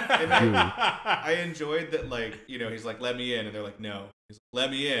I enjoyed that, like, he's like, let me in, and they're like, no. He's like,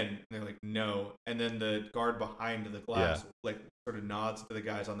 let me in, and they're like, no. And then the guard behind the glass like sort of nods to the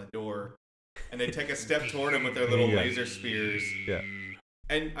guys on the door, and they take a step toward him with their little laser spears. Yeah.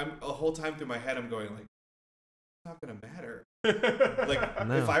 And I'm the whole time through my head, I'm going like, it's not gonna matter.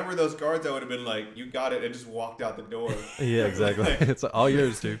 If I were those guards, I would have been like, you got it, and just walked out the door. Yeah, exactly. It's all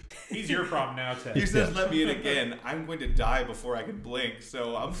yours, dude. He's your problem now, Ted. He says, let me in again. I'm going to die before I can blink,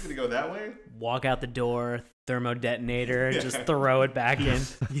 so I'm just going to go that way. Walk out the door, thermo detonator, just throw it back in.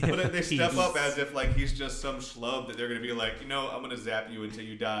 But they step up as if like he's just some schlub that they're going to be like, I'm going to zap you until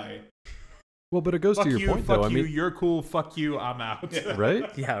you die. Well, but it goes to your point, though. I mean, you're cool. Fuck you. I'm out. Right?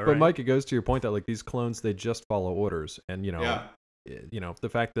 Yeah, right. But Mike, it goes to your point that like these clones, they just follow orders, and the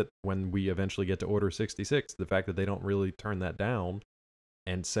fact that when we eventually get to Order 66, the fact that they don't really turn that down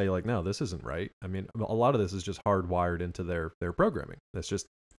and say like, no, this isn't right. I mean, a lot of this is just hardwired into their programming. That's just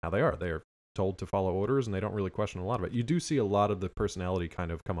how they are. They are told to follow orders, and they don't really question a lot of it. You do see a lot of the personality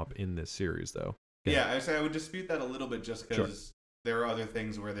kind of come up in this series, though. Yeah, I would dispute that a little bit just because there are other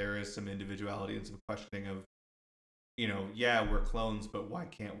things where there is some individuality and some questioning of, we're clones, but why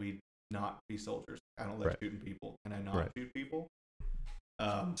can't we not be soldiers? I don't like shooting people. Can I not shoot people?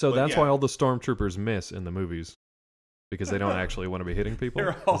 So that's why all the stormtroopers miss in the movies, because they don't actually want to be hitting people.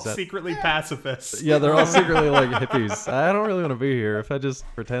 They're all secretly pacifists. Yeah, they're all secretly like hippies. I don't really want to be here. If I just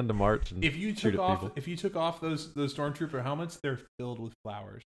pretend to march and shoot at people. If you took off those stormtrooper helmets, they're filled with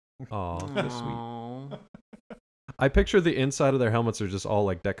flowers. Oh, that's sweet. I picture the inside of their helmets are just all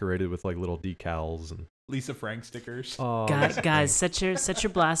like decorated with like little decals and Lisa Frank stickers. Oh, guys, set your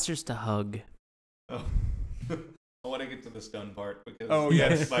blasters to hug. Oh. I want to get to the stun part because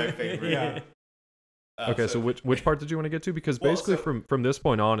that's my favorite. Yeah. Okay, so which part did you want to get to? Because basically from this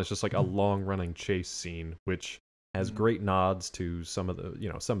point on, it's just like a long running chase scene, which has great nods to some of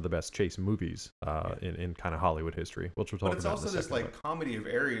the best chase movies in kind of Hollywood history, which we'll talk about. But it's also this like comedy of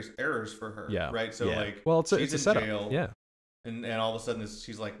errors for her, right? So like, well, it's a she's in setup. jail, yeah. And all of a sudden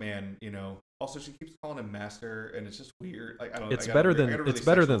she's like, man, also she keeps calling him Master, and it's just weird. Like I don't. It's I got better a than I got a really it's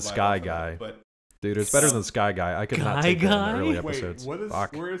better than sexual vibe Sky off of that, Guy. but Dude, it's better than Sky Guy. I could not Sky take that in Guy? the early Wait, episodes. what is?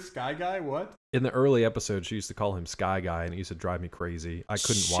 Fuck. Where is Sky Guy? What? In the early episodes, she used to call him Sky Guy, and it used to drive me crazy. I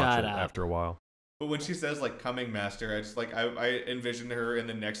couldn't watch Shut it up. after a while. But when she says like coming master, I just like I envision her in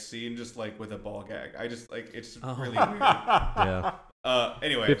the next scene just like with a ball gag. I just like it's really weird. Yeah.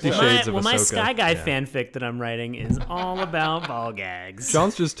 Anyway, 50 so- Shades of my Ahsoka. Sky Guy Yeah. fanfic that I'm writing is all about ball gags.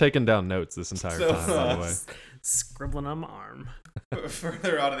 Sean's just taking down notes this entire So, time, by the way. Scribbling on my arm.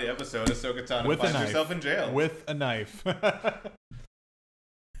 further on in the episode, Ahsoka Tano With a finds knife. herself in jail. With a knife.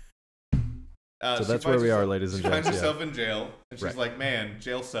 So she that's where finds we are, herself- ladies and She finds gents, yeah. herself in jail, and she's Right. like, "Man,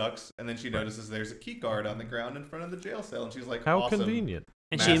 jail sucks." And then she notices there's a key guard on the ground in front of the jail cell, and she's like, How "Awesome." convenient.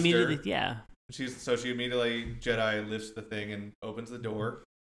 And Master. she immediately, yeah. She immediately Jedi lifts the thing and opens the door,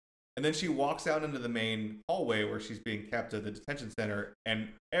 and then she walks out into the main hallway where she's being kept at the detention center, and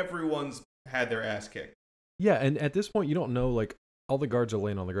everyone's had their ass kicked. Yeah, and at this point, you don't know, like, all the guards are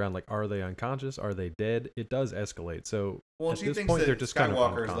laying on the ground. Like, are they unconscious? Are they dead? It does escalate. So Well, at she this thinks point, that they're just kind of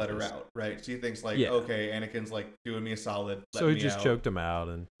Skywalker's let her unconscious. out, right? She thinks like, Yeah. okay, Anakin's like doing me a solid. So he let me just out. choked him out,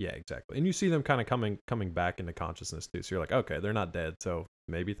 and yeah, exactly. And you see them kind of coming back into consciousness too. So you're like, okay, they're not dead, so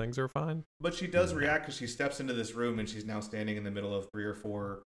maybe things are fine. But she does react because she steps into this room and she's now standing in the middle of 3 or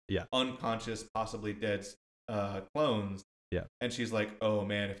 4 unconscious, possibly dead clones. Yeah. And she's like, oh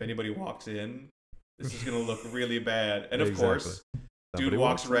man, if anybody walks in, this is going to look really bad. And of Exactly. course, Somebody dude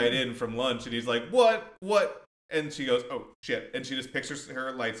walks right in from lunch and he's like, what? And she goes, oh shit. And she just picks her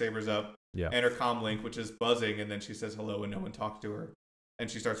lightsabers up Yeah. and her comm link, which is buzzing. And then she says hello and no one talks to her. And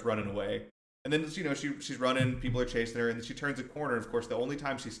she starts running away. And then, she's running, people are chasing her, and then she turns a corner. Of course, the only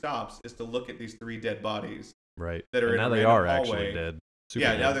time she stops is to look at these 3 dead bodies. Right. That are and in now a they random are hallway. actually dead. Super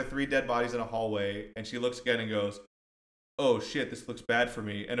Yeah, dead. now there are 3 dead bodies in a hallway, and she looks again and goes, oh shit, this looks bad for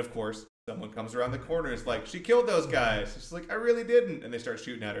me. And of course, someone comes around the corner and is like, she killed those guys. She's like, I really didn't. And they start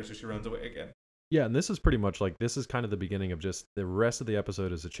shooting at her, so she runs away again. Yeah, and this is pretty much like, this is kind of the beginning of just the rest of the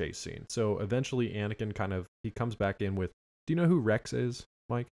episode is a chase scene. So eventually Anakin he comes back in with, do you know who Rex is,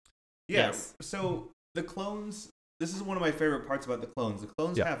 Mike? Yeah, Yes. so the clones, this is one of my favorite parts about the clones. The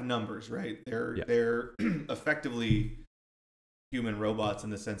clones Yeah. have numbers, right? They're Yeah. they're effectively human robots in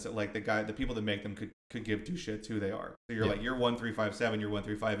the sense that like the people that make them could give 2 shits who they are. So you're Yeah. like, you're 1357, you're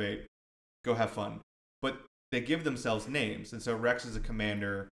 1358, go have fun. But they give themselves names, and so Rex is a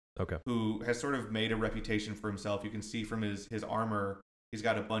commander Okay. who has sort of made a reputation for himself. You can see from his armor, he's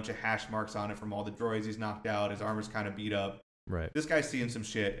got a bunch of hash marks on it from all the droids he's knocked out. His armor's kind of beat up. Right. This guy's seeing some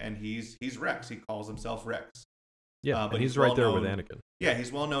shit, and he's Rex. He calls himself Rex. Yeah, but and he's he's right there with well-known. Anakin. Yeah,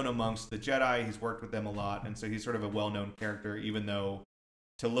 he's well known amongst the Jedi. He's worked with them a lot, and so he's sort of a well known character. Even though,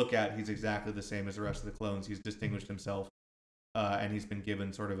 to look at, he's exactly the same as the rest of the clones. He's distinguished himself, and he's been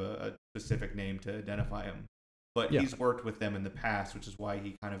given sort of a specific name to identify him. But Yeah. he's worked with them in the past, which is why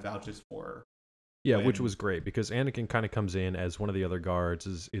he kind of vouches for. Yeah, which when- was great because Anakin kind of comes in as one of the other guards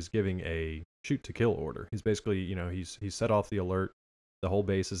is giving a shoot to kill order. He's basically, he's set off the alert. The whole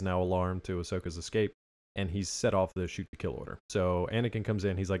base is now alarmed to Ahsoka's escape, and he's set off the shoot to kill order. So Anakin comes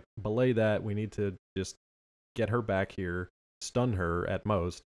in, he's like, belay that, we need to just get her back here, stun her at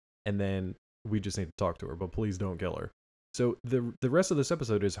most, and then we just need to talk to her, but please don't kill her. So the rest of this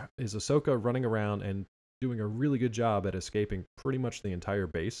episode is Ahsoka running around and doing a really good job at escaping pretty much the entire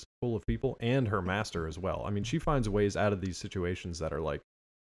base full of people and her master as well. I mean, she finds ways out of these situations that are like,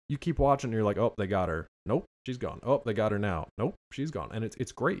 you keep watching and you're like, oh, they got her. Nope, she's gone. Oh, they got her now. Nope, she's gone. And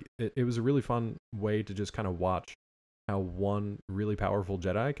it's great. It was a really fun way to just kind of watch how one really powerful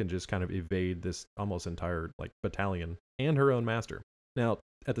Jedi can just kind of evade this almost entire like battalion and her own master. Now,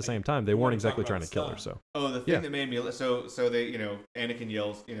 at the same time, they You weren't wanna talk exactly about trying to kill her. stun. So Oh, the thing Yeah. that made me so they Anakin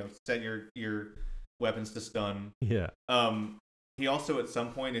yells, set your weapons to stun. yeah, He also at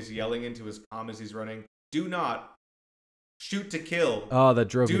some point is yelling into his comm as he's running, do not shoot to kill. oh, that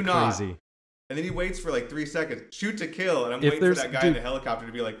drove Do me not. crazy. And then he waits for like 3 seconds, shoot to kill. And I'm If waiting for there's- that guy in dude- the helicopter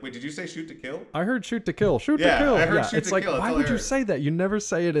to be like, wait, did you say shoot to kill? I heard shoot to kill, shoot Yeah, to kill. I heard yeah, shoot it's to like, kill, that's why all I would you heard. say that? You never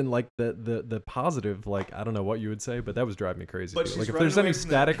say it in like the positive, like I don't know what you would say, but that was driving me crazy. But too. she's Like if running there's any away from the-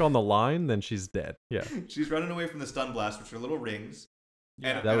 static on the line, then she's dead. Yeah, She's running away from the stun blast, which are little rings.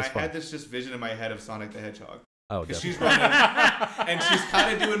 And, That was I fun. had this just vision in my head of Sonic the Hedgehog. oh, Because definitely. she's running, and she's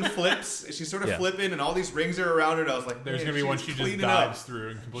kind of doing flips. She's sort of Yeah. flipping, and all these rings are around her. And I was like, There's man, gonna be one she just cleaning dives up. through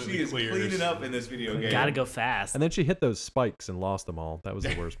and completely She is clears. cleaning up in this video game. Gotta go fast. And then she hit those spikes and lost them all. That was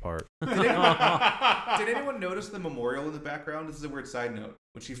the worst part. Did anyone notice the memorial in the background? This is a weird side note.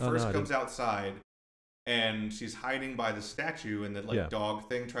 When she Oh, no, first I comes outside, and she's hiding by the statue, and the Yeah. dog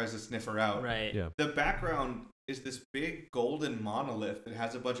thing tries to sniff her out. Right. Yeah. The background is this big golden monolith that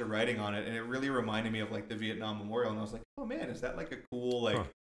has a bunch of writing on it, and it really reminded me of like the Vietnam Memorial. And I was like, oh man, is that like a cool like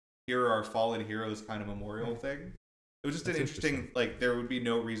here are our fallen heroes kind of memorial thing? It was just That's an interesting like there would be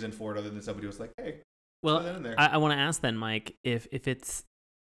no reason for it other than somebody was like, hey, Well, throw that in there. I want to ask then, Mike, if it's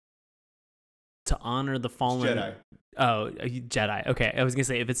to honor the fallen Jedi. Oh, Jedi. Okay, I was gonna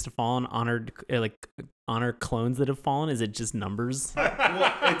say if it's to honor clones that have fallen, is it just numbers?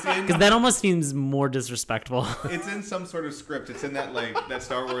 Well, it's in Because that almost seems more disrespectful. it's in some sort of script. It's in that like that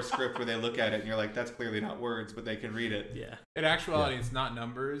Star Wars script where they look at it and you're like, that's clearly not words, but they can read it. Yeah. In actuality, it's not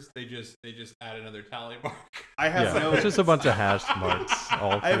numbers. They just add another tally mark. I have no. It's just a bunch of hash marks.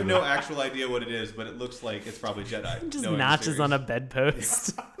 All I have through no the- actual idea what it is, but it looks like it's probably Jedi. Just knowing the notches on a series.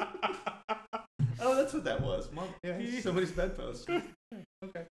 bedpost. Oh, that's what that was. Mom, yeah, it's somebody's bedpost.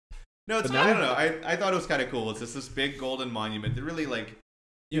 Okay. No, it's But now- I don't know. I thought it was kind of cool. It's just this big golden monument that really like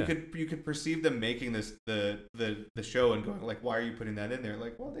you Yeah. could perceive them making this the show and going like, why are you putting that in there?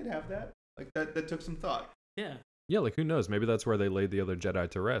 Like, well, they'd have that. Like that took some thought. Yeah. Yeah, like who knows? Maybe that's where they laid the other Jedi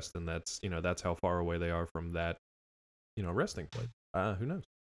to rest, and that's how far away they are from that, resting place. Who knows?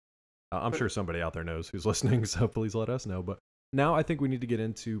 I'm But- sure somebody out there knows who's listening, so please let us know. But now I think we need to get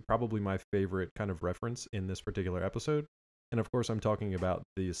into probably my favorite kind of reference in this particular episode, and of course I'm talking about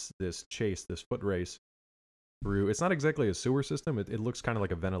this chase, this foot race through. It's not exactly a sewer system. It looks kind of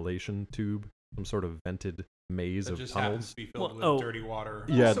like a ventilation tube, some sort of vented maze It of just happens tunnels. to be filled Well, with dirty water.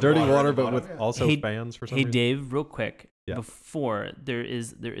 Yeah, Some dirty water at water, the but bottom, with yeah. also Hey- fans for some Hey reason. Dave, real quick. Yeah. Before there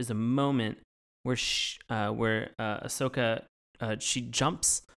is a moment where Ahsoka she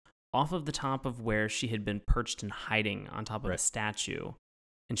jumps off of the top of where she had been perched and hiding on top of a Right. statue,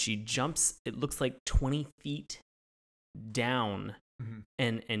 and she jumps. It looks like 20 feet down, Mhm.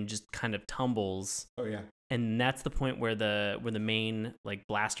 and just kind of tumbles. Oh yeah. And that's the point where the main like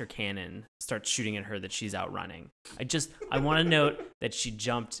blaster cannon starts shooting at her that she's outrunning. I want to note that she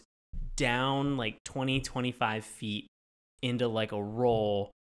jumped down like 25 feet into like a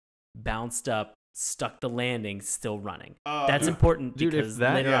roll, bounced up, stuck the landing, still running. That's important dude, if because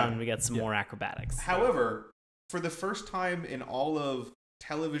that- later yeah. on we got some more acrobatics. However, for the first time in all of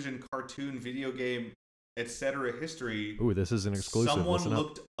television, cartoon, video game, etc. history, Ooh, this is an exclusive. someone Listen up.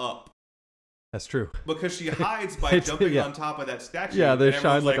 looked up. That's true. Because she hides by It's- jumping yeah. on top of that statue. Yeah, they and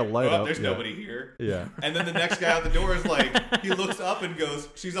shine everyone's like a light oh, up, there's yeah. nobody here. Yeah. And then the next guy out the door is like, he looks up and goes,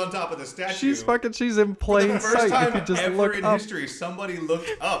 she's on top of the statue. She's in For plain the first sight. time If you just ever look in up. history, somebody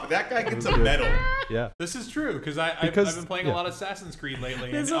looked up. That guy gets a Good. medal. Yeah. This is true because I've Because- been playing yeah. a lot of Assassin's Creed lately.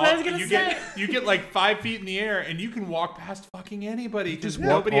 That's and what I was gonna you say. you get like 5 feet in the air and you can walk past fucking anybody because Just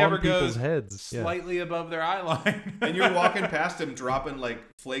walk nobody on ever people's goes heads. Yeah. slightly above their eye line. And you're walking past them, dropping like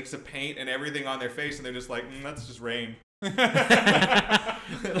flakes of paint and everything on their face, and they're just like, that's just rain.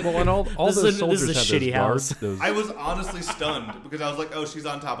 Well, and all This those is a soldiers had shitty those guards. house. Those, I was honestly stunned because I was like, oh, she's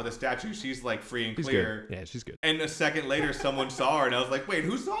on top of the statue. She's like free and she's clear. good. Yeah, she's good. And a second later, someone saw her, and I was like, wait,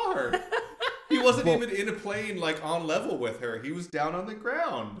 who saw her? He wasn't even in a plane like on level with her. He was down on the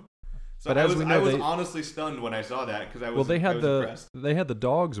ground. So But I as was, we know, I was they- honestly stunned when I saw that because I was, Well, they I had was the impressed.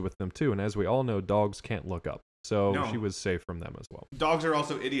 dogs with them too, and as we all know, dogs can't look up, so No. she was safe from them as well. Dogs are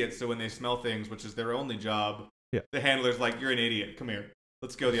also idiots, so when they smell things, which is their only job, Yeah. the handler's like, you're an idiot. Come here.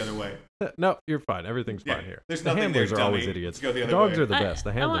 Let's go the other way. No, you're fine. Everything's Yeah, fine here. there's The nothing handlers there, are always dummy. idiots. Let's go the other Dogs way. are the best.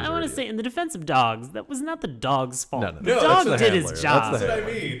 The handlers I are want to idiots. say, in the defense of dogs, that was not the dog's fault. No, no, the no, that's dog the did handler. his That's job. the That's what I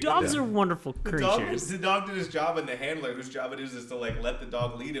handler. mean. Dogs Yeah. are wonderful creatures. The dog did his job, and the handler, whose job it is to like let the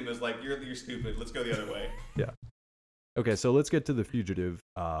dog lead him, is like, you're stupid. Let's go the other way. Okay, so let's get to the fugitive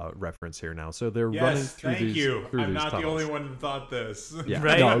reference here now. So they're running Yes, through thank these. you. Through I'm these not the tunnels. only one who thought this. Yeah,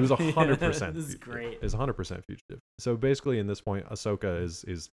 Right? no, it was Yeah, 100%. this is fugitive. great. It was 100% fugitive. So basically, in this point, Ahsoka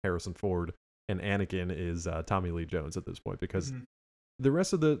is Harrison Ford, and Anakin is Tommy Lee Jones at this point because Mhm. the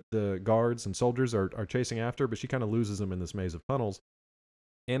rest of the guards and soldiers are chasing after, but she kind of loses them in this maze of tunnels.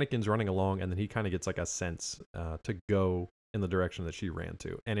 Anakin's running along, and then he kind of gets like a sense to go in the direction that she ran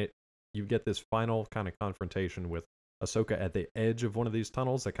to, and you get this final kind of confrontation with Ahsoka at the edge of one of these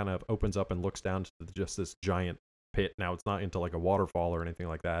tunnels that kind of opens up and looks down to just this giant pit. Now it's not into like a waterfall or anything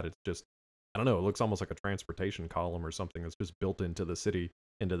like that. It's just, I don't know, it looks almost like a transportation column or something that's just built into the city,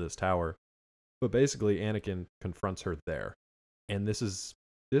 into this tower. But basically Anakin confronts her there. And this is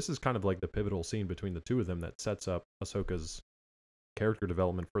kind of like the pivotal scene between the two of them that sets up Ahsoka's character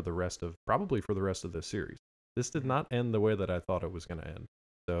development for the rest of this series. This did not end the way that I thought it was going to end.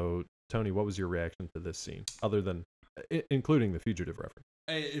 So, Tony, what was your reaction to this scene, other than including the fugitive reference?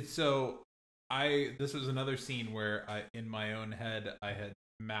 This was another scene where in my own head I had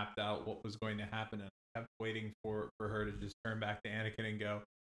mapped out what was going to happen, and I kept waiting for her to just turn back to Anakin and go,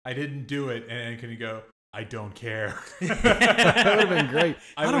 I didn't do it, and Anakin would go, I don't care. That would have been great.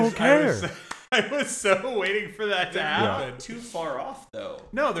 I don't care. I was so waiting for that to They're happen. not too far off though.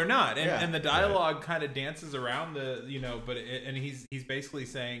 No, they're not, and, Yeah. and the dialogue kind of dances around the, but and he's basically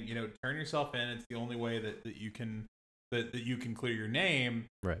saying, turn yourself in. It's the only way that you can that you can clear your name.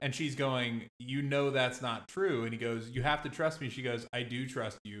 Right. And she's going, that's not true. And he goes, you have to trust me. She goes, I do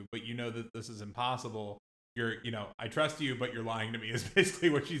trust you, but you know that this is impossible. I trust you, but you're lying to me. Is basically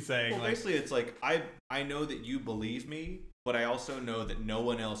what she's saying. Well, basically, it's like I know that you believe me, but I also know that no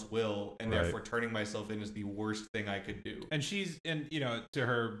one else will, and Right. therefore turning myself in is the worst thing I could do. And she's, and to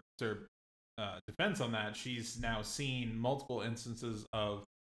her defense on that, she's now seen multiple instances of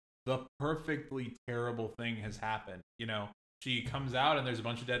the perfectly terrible thing has happened. She comes out and there's a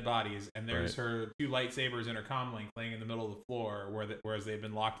bunch of dead bodies, and there's her 2 lightsabers and her comm link laying in the middle of the floor, whereas they've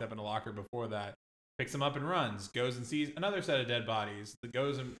been locked up in a locker before that. Picks them up and runs. Goes and sees another set of dead bodies. That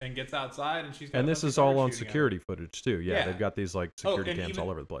goes and gets outside, and she's got. And a this bunch is of all critters on shooting at her. security footage too. Yeah, Yeah. they've got these like security and cams all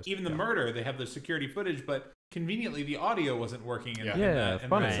over the place. Even the Yeah. murder, they have the security footage, but conveniently the audio wasn't working. In Yeah. in Yeah, that, in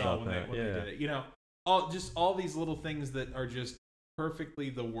funny that cell about when that, they yeah. did it. All these little things that are just perfectly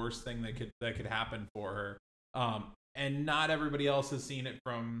the worst thing that could happen for her. And not everybody else has seen it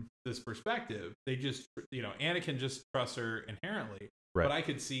from this perspective. They just, Anakin just trusts her inherently. Right. But I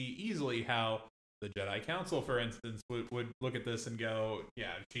could see easily how the Jedi Council, for instance, would look at this and go,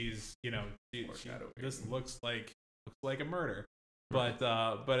 yeah, she's, this looks like a murder. But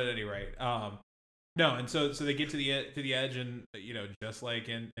at any rate, no, and so they get to the edge, and just like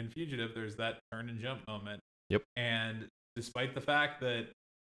in Fugitive, there's that turn and jump moment. Yep. And despite the fact that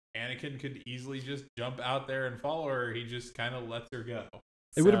Anakin could easily just jump out there and follow her, he just kind of lets her go.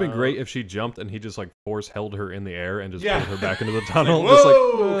 It would have been So- great if she jumped and he just like force held her in the air and just Yeah. pulled her back into the Like, tunnel. whoa,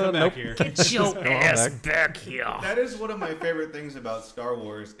 Just come back nope. here. Get your Just go on ass back. back here. That is one of my favorite things about Star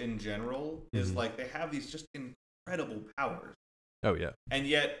Wars in general. Is Mhm. like they have these just incredible powers, Oh yeah. and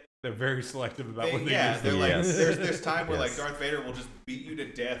yet They're very selective about what they use. they're like Yes. there's time where like Yes. Darth Vader will just beat you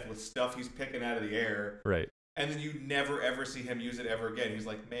to death with stuff he's picking out of the air, Right. and then you never ever see him use it ever again. He's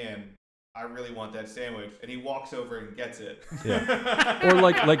like, man, I really want that sandwich, and he walks over and gets it. Yeah. Or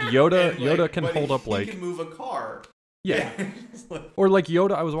like Yoda. And, Yoda can but hold up he like can move a car. yeah. It's like- Or like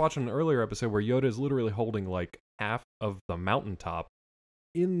Yoda. I was watching an earlier episode where Yoda is literally holding like half of the mountaintop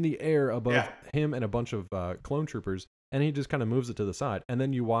in the air above Yeah. him and a bunch of clone troopers, and he just kind of moves it to the side. And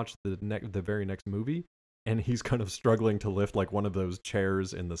then you watch the very next movie, and he's kind of struggling to lift like one of those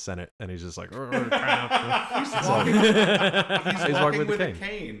chairs in the Senate, and he's just like, He's It's walking, like- he's He's walking walking with with a a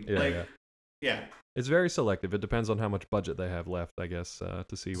cane. Yeah, like, yeah. yeah. It's very selective. It depends on how much budget they have left, I guess, to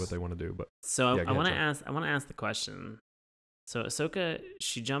see what they want to do. But So Yeah, I go want to ahead, ask. I want to ask the question. So Ahsoka,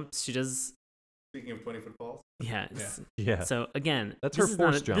 she jumps. She does. Speaking of 20-foot falls, Yeah. Yeah. yeah, So again, that's this her is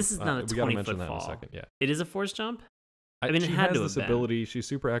force not a, jump. This is not a We got to 20-foot mention that fall. in a second. Yeah. It is a force jump. I mean, it she had has to this have been. ability. She's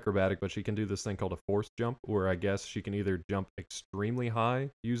super acrobatic, but she can do this thing called a force jump, where I guess she can either jump extremely high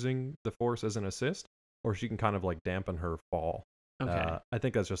using the force as an assist, or she can kind of like dampen her fall. Okay. I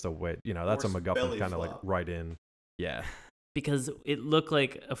think that's just a way. That's a Force MacGuffin belly kind of like flop. right in. Yeah. Because it looked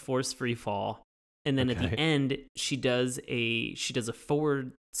like a force free fall, and then at the Okay. end she does a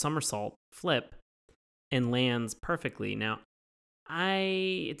forward somersault flip and lands perfectly. Now,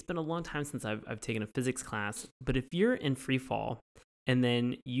 it's been a long time since I've taken a physics class, but if you're in free fall and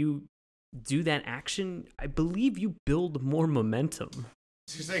then you do that action, I believe you build more momentum.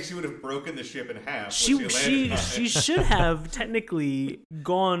 she's saying she would have broken the ship in half. She when she landed on she it. should have technically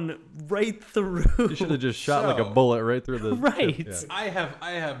gone right through. You should have just shot like a So- bullet right through the Right. Yeah. I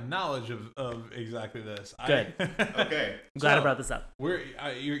have knowledge of exactly this. Good. Okay. I'm glad I So, brought this up. you're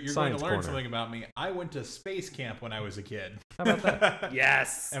going Science to learn corner. something about me. I went to space camp when I was a kid. How about that?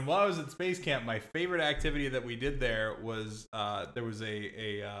 Yes. And while I was at space camp, my favorite activity that we did there was there was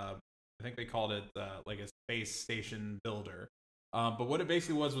I think they called it like a space station builder. But what it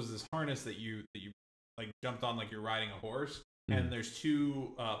basically was this harness that you like jumped on like you're riding a horse. And there's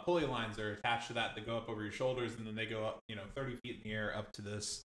 2 pulley lines that are attached to that go up over your shoulders, and then they go up 30 feet in the air up to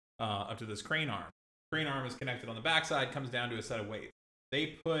this crane arm. Crane arm is connected on the backside, comes down to a set of weights.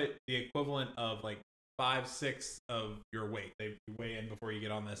 They put the equivalent of like 5/6 of your weight. They weigh in before you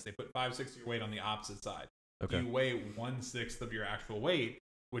get on this. They put 5/6 of your weight on the opposite side. Okay. You weigh 1/6 of your actual weight,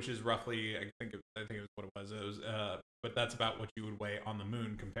 which is roughly I think it was what it was. It was but that's about what you would weigh on the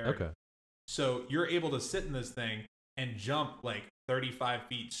moon compared. Okay. So you're able to sit in this thing and jump like 35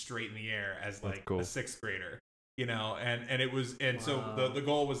 feet straight in the air as That's like cool. a 6th grader, and it was, and so Wow. the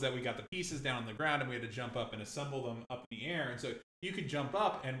goal was that we got the pieces down on the ground and we had to jump up and assemble them up in the air. And so you could jump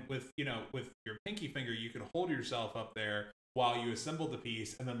up and with your pinky finger, you could hold yourself up there while you assemble the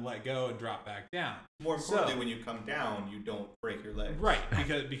piece and then let go and drop back down. More importantly, when you come down, you don't break your legs. Right,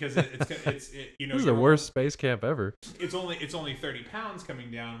 because it's you know, This is the worst space camp ever. It's only 30 pounds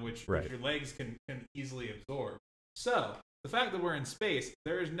coming down, which your legs can easily absorb. So the fact that we're in space,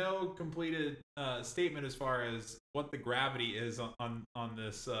 there is no completed statement as far as what the gravity is on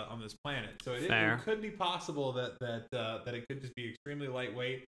this planet. So it could be possible that it could just be extremely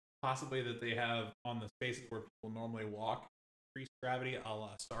lightweight. Possibly that they have on the spaces where people normally walk increased gravity, a la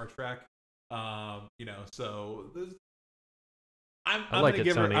Star Trek. You know, so this, I like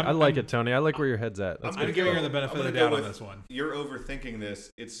it, Tony. I like it, Tony. I like where your head's at. I'm going to give her the benefit of the doubt on this one. You're overthinking this.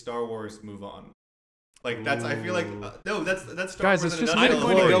 It's Star Wars. Move on. Like that's. I feel like no. That's Star Guys, Wars. it's just I'm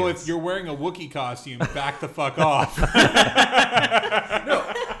going to go with you're wearing a Wookiee costume. Back the fuck off.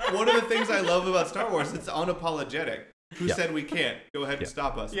 No. One of the things I love about Star Wars, it's unapologetic. Who said we can't? Go ahead and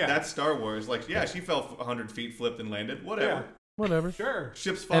stop us. Yeah. That's Star Wars. Like, she fell 100 feet, flipped, and landed. Whatever. Yeah. Whatever. Sure.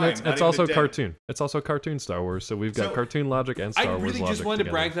 Ship's fine. And it's also cartoon. It's also cartoon Star Wars. So we've got cartoon logic and Star Wars logic. I really just wanted to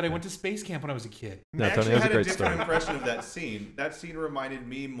brag that I went to space camp when I was a kid. No, I Tony, actually has had a great different story. impression of that scene. That scene reminded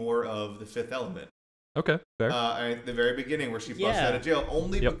me more of The Fifth Element. Okay, fair. At the very beginning where she busts out of jail,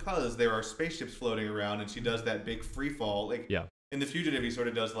 only because there are spaceships floating around and she does that big free fall. Like, in The Fugitive, he sort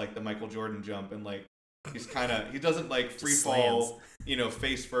of does like the Michael Jordan jump and like, he doesn't like free fall, you know,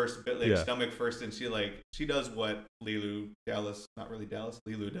 face first, but like stomach first, and she does what Leeloo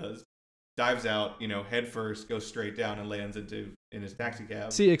does, dives out, you know, head first, goes straight down, and lands in his taxi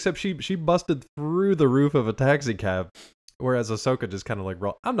cab. See, except she busted through the roof of a taxi cab, whereas Ahsoka just kind of like,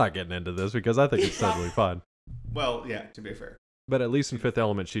 I'm not getting into this because I think it's totally fine. Well, yeah, to be fair. But at least in Fifth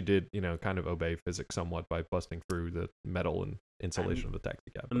Element, she did, you know, kind of obey physics somewhat by busting through the metal and insulation of the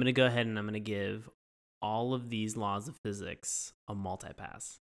taxi cab. I'm going to go ahead and I'm going to give all of these laws of physics a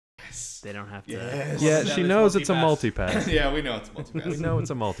multi-pass. Yes. They don't have to. Yes. Yeah, she knows it's a multi-pass. Yeah, we know it's a multi-pass. We know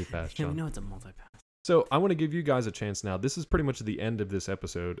it's a multi-pass, Yeah, Sean. we know it's a multi-pass. So I want to give you guys a chance now. This is pretty much the end of this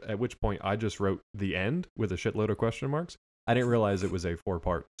episode, at which point I just wrote the end with a shitload of question marks. I didn't realize it was a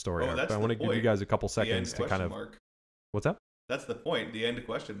 4-part story arc. But I want to give you guys a couple seconds to kind of... Mark. What's that? That's the point, the end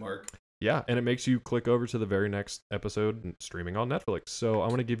question mark. Yeah, and it makes you click over to the very next episode streaming on Netflix. So I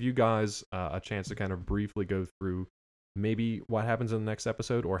want to give you guys a chance to kind of briefly go through maybe what happens in the next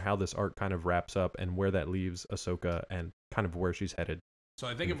episode or how this arc kind of wraps up and where that leaves Ahsoka and kind of where she's headed. So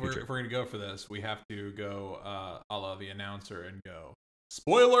I think if we're going to go for this, we have to go a la the announcer and go,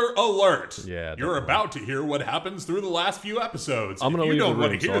 spoiler alert! Yeah, you're about to hear what happens through the last few episodes. I'm going to leave the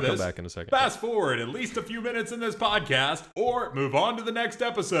room, so I'll this, come back in a second. Fast forward at least a few minutes in this podcast, or move on to the next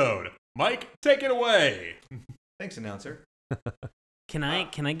episode. Mike, take it away. Thanks, announcer. Can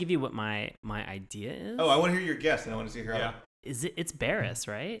I give you what my idea is? Oh, I want to hear your guess, and I want to see her. Yeah. It's Barriss,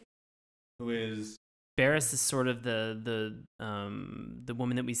 right? Who is? Barriss is sort of the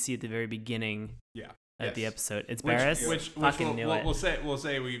woman that we see at the very beginning. Yeah. Of the episode, it's Barriss. Which we'll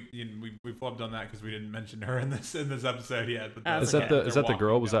say we flubbed on that because we didn't mention her in this episode yet. But is that the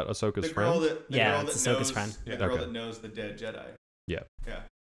girl? Was that Ahsoka's friend? It's Ahsoka's friend. The girl that knows the dead Jedi. Yeah. Yeah.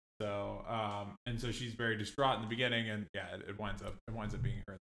 So and so she's very distraught in the beginning, and it winds up being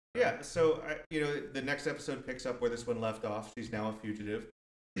her. Yeah. So the next episode picks up where this one left off. She's now a fugitive.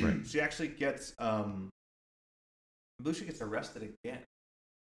 Right. She actually gets I believe she gets arrested again.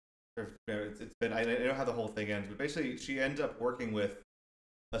 It's been I don't know how the whole thing ends, but basically she ends up working with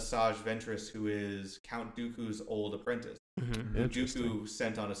Asajj Ventress, who is Count Dooku's old apprentice. Mm-hmm. Who Dooku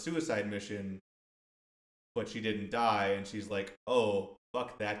sent on a suicide mission, but she didn't die, and she's like, "Oh,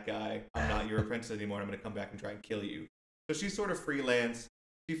 fuck that guy! I'm not your apprentice anymore. I'm going to come back and try and kill you." So she's sort of freelance.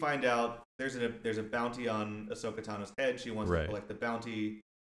 She find out there's a bounty on Ahsoka Tano's head. She wants to collect the bounty.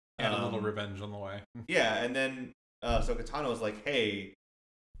 And a little revenge on the way. Yeah, and then Ahsoka Tano is like, "Hey,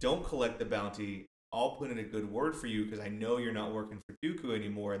 don't collect the bounty. I'll put in a good word for you because I know you're not working for Dooku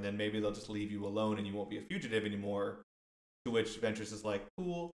anymore, and then maybe they'll just leave you alone and you won't be a fugitive anymore." To which Ventress is like,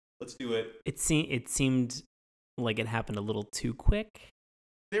 "Cool, let's do it." It seemed like it happened a little too quick.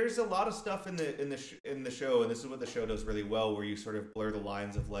 There's a lot of stuff in the show, and this is what the show does really well, where you sort of blur the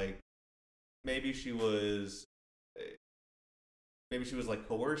lines of like, maybe she was like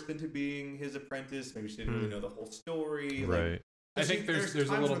coerced into being his apprentice. Maybe she didn't really know the whole story. Right. Like, I think there's times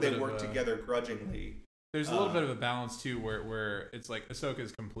a little where bit they work of together grudgingly. There's a little bit of a balance too, where it's like Ahsoka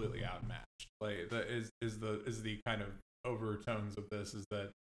is completely outmatched. Like is the kind of overtones of this is that,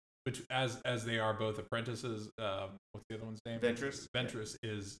 which as they are both apprentices. What's the other one's name? Ventress. Ventress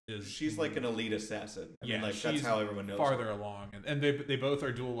is she's like an elite assassin. I mean, like, she's that's how everyone knows. Farther her. along, and they both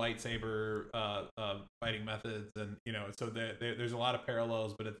are dual lightsaber fighting methods, and so there's a lot of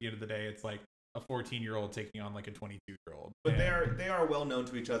parallels. But at the end of the day, it's like a 14-year-old taking on like a 22-year-old. But they are well known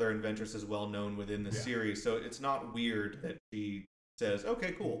to each other, and Ventress is well known within the series, so it's not weird that she says,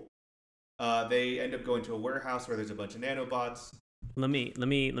 "Okay, cool." They end up going to a warehouse where there's a bunch of nanobots. Let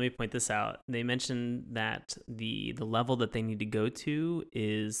me point this out. They mentioned that the level that they need to go to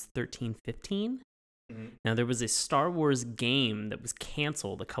is 1315. Mm-hmm. Now, there was a Star Wars game that was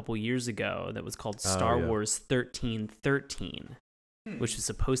canceled a couple years ago that was called Star Wars 1313, which was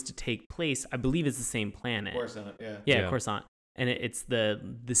supposed to take place, I believe it's the same planet. Coruscant, yeah. Yeah, Coruscant. And it's the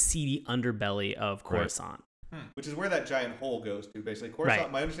seedy underbelly of Coruscant. Which is where that giant hole goes to, basically.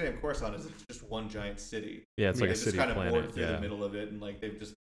 Coruscant. My understanding of Coruscant is it's just one giant city. Yeah, it's like a city planet. They just kind of bored planet. through the middle of it, and like they've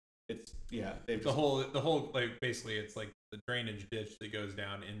just the whole like basically it's like the drainage ditch that goes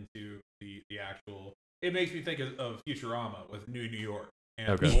down into the actual. It makes me think of Futurama with New York,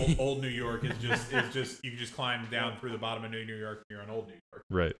 and old New York is just you just climb down through the bottom of New York and you're on old New York.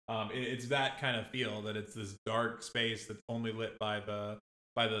 Right. It's that kind of feel that it's this dark space that's only lit by the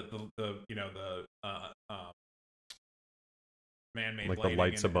man-made like lighting the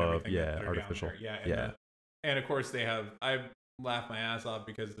lights and above, everything that are artificial. down there. And of course they have. I laugh my ass off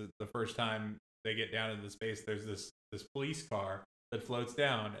because the first time they get down into the space, there's this police car that floats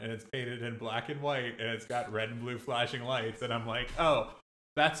down, and it's painted in black and white, and it's got red and blue flashing lights, and I'm like, oh,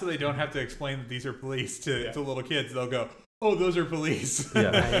 that's so they don't have to explain that these are police to little kids. They'll go, oh, those are police.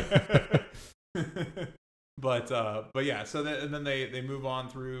 Yeah. But yeah, so and then they move on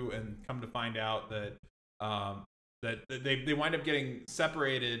through and come to find out that that they wind up getting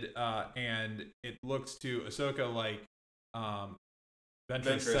separated, and it looks to Ahsoka like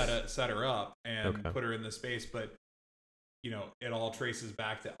Ventress set her up and put her in the space, but it all traces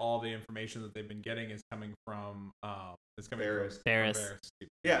back to all the information that they've been getting is coming from Barriss.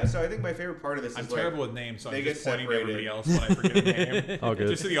 Yeah, so I think my favorite part of this is I'm terrible with names, so they I'm just get pointing to everybody separated. else when I forget a name. All good.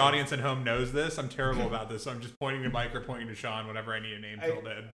 Just so the audience at home knows this, I'm terrible about this, so I'm just pointing to Mike or pointing to Sean whenever I need a name filled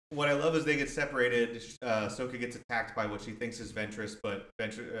in. What I love is they get separated. Ahsoka gets attacked by what she thinks is Ventress, but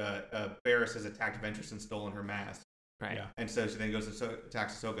Barriss has attacked Ventress and stolen her mask. Right. Yeah. And so she then goes and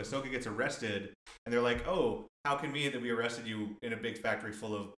attacks Ahsoka. Ahsoka gets arrested, and they're like, oh, how convenient that we arrested you in a big factory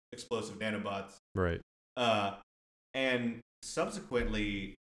full of explosive nanobots. Right. And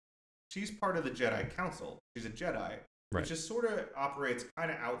subsequently, she's part of the Jedi Council. She's a Jedi, which just sort of operates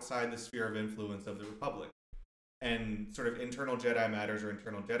kind of outside the sphere of influence of the Republic. And sort of internal Jedi matters are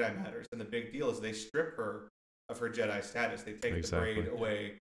internal Jedi matters. And the big deal is they strip her of her Jedi status. They take the braid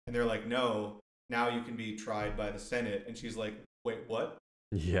away, and they're like, no, now you can be tried by the Senate. And she's like, wait, what?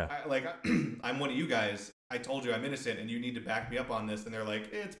 Yeah. I'm one of you guys. I told you I'm innocent, and you need to back me up on this. And they're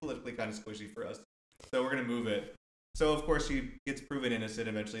like, it's politically kind of squishy for us, so we're going to move it. So, of course, she gets proven innocent.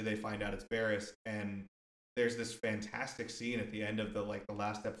 Eventually, they find out it's Barriss. And there's this fantastic scene at the end of the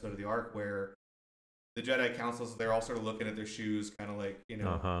last episode of the arc where the Jedi Councils, they're all sort of looking at their shoes, kind of like,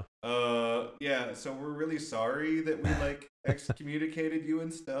 yeah, so we're really sorry that we, excommunicated you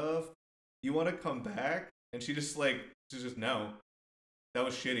and stuff. You want to come back? And she just no. That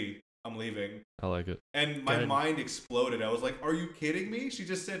was shitty. I'm leaving. I like it. And my mind exploded. I was like, are you kidding me? She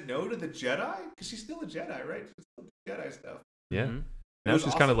just said no to the Jedi? Because she's still a Jedi, right? She's still Jedi stuff. Yeah. Mm-hmm. Now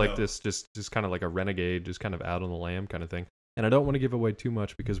she's kind of like this, just kind of like a renegade, just kind of out on the lam kind of thing. And I don't want to give away too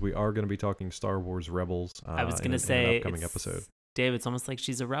much because we are going to be talking Star Wars Rebels. I was going to in an say, upcoming episode. Dave, it's almost like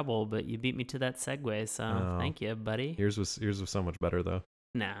she's a rebel, but you beat me to that segue, so thank you, buddy. Yours was so much better though.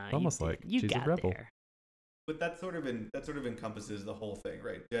 Nah, almost like she's a rebel. There. But that sort of encompasses the whole thing,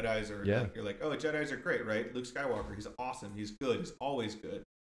 right? Jedis are you're like, oh, Jedis are great, right? Luke Skywalker, he's awesome, he's good, he's always good,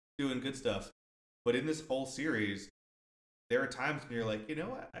 doing good stuff. But in this whole series, there are times when you're like, you know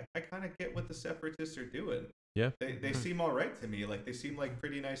what? I kind of get what the Separatists are doing. Yeah. They seem all right to me. Like, they seem like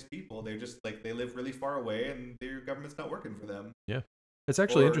pretty nice people. They're just like, they live really far away and their government's not working for them. Yeah. It's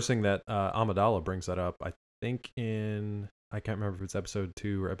actually interesting that Amidala brings that up. I think I can't remember if it's episode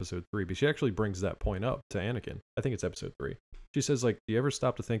 2 or episode 3, but she actually brings that point up to Anakin. I think it's episode 3. She says, do you ever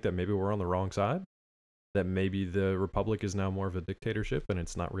stop to think that maybe we're on the wrong side? That maybe the Republic is now more of a dictatorship and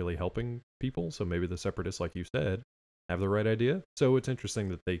it's not really helping people. So maybe the Separatists, like you said, have the right idea. So it's interesting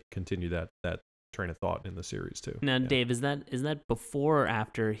that they continue that train of thought in the series too. Now, Dave, is that before or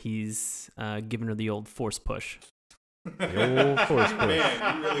after he's given her the old force push? The old force push.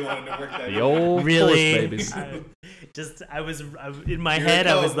 Man, you really wanted to work that. The old force babies. I was in my head.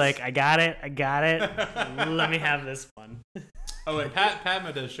 I was like, I got it. Let me have this one. Oh wait,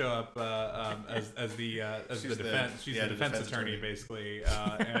 Padma does show up as the She's defense. She's the defense attorney, basically.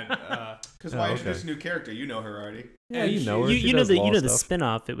 Because why introduce a new character? You know her already. Yeah, you know her. You She know does the law the stuff.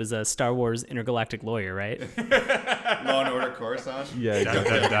 spinoff. It was a Star Wars intergalactic lawyer, right? Law and Order Coruscant. Yeah,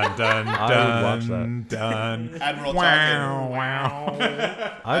 exactly. dun, dun, I would watch that. dun. Admiral Wow, Tarkin. wow.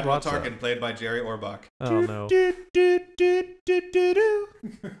 I'd Admiral watch Tarkin, that. played by Jerry Orbach. Oh no,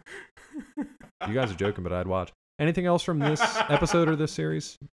 you guys are joking, but I'd watch. Anything else from this episode or this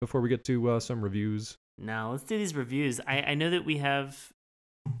series before we get to some reviews? Now let's do these reviews. I know that we have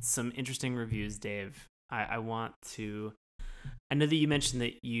some interesting reviews, Dave. I want to. I know that you mentioned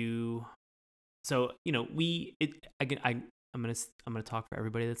that you. So I'm gonna talk for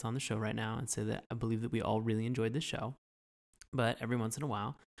everybody that's on the show right now and say that I believe that we all really enjoyed the show, but every once in a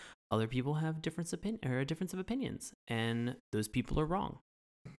while, other people have a difference of opinions, and those people are wrong.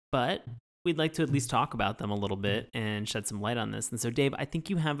 But we'd like to at least talk about them a little bit and shed some light on this. And so, Dave, I think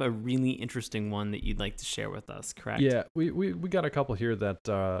you have a really interesting one that you'd like to share with us, correct? Yeah, we got a couple here that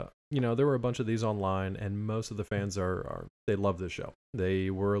there were a bunch of these online, and most of the fans they love this show. They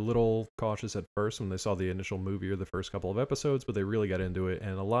were a little cautious at first when they saw the initial movie or the first couple of episodes, but they really got into it,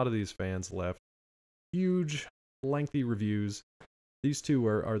 and a lot of these fans left huge, lengthy reviews. These two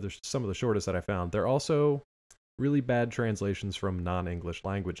are some of the shortest that I found. They're also really bad translations from non-English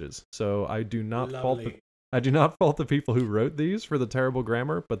languages. So I do not fault the people who wrote these for the terrible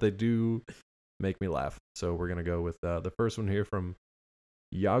grammar, but they do make me laugh. So we're gonna go with the first one here from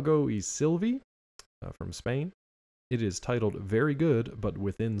Iago y Silvi from Spain. It is titled "Very Good, but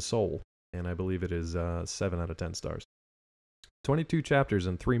Within Soul," and I believe it is 7 out of 10 stars. 22 chapters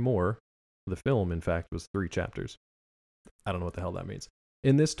and 3 more. The film, in fact, was 3 chapters. I don't know what the hell that means.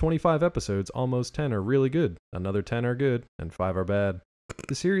 In this 25 episodes, almost 10 are really good, another 10 are good, and 5 are bad.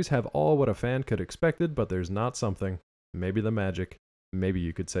 The series have all what a fan could expected, but there's not something. Maybe the magic. Maybe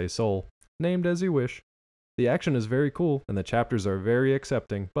you could say soul. Named as you wish. The action is very cool, and the chapters are very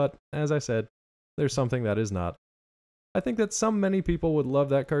accepting, but, as I said, there's something that is not. I think that many people would love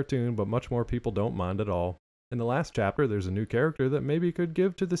that cartoon, but much more people don't mind at all. In the last chapter, there's a new character that maybe could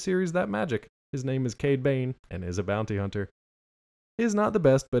give to the series that magic. His name is Cade Bane, and is a bounty hunter. He is not the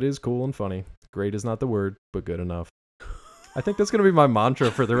best, but is cool and funny. Great is not the word, but good enough. I think that's going to be my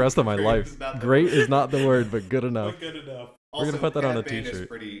mantra for the rest of my life. Great is not the word, but good enough. Good enough. We're going to put that on a Cad Bane t-shirt.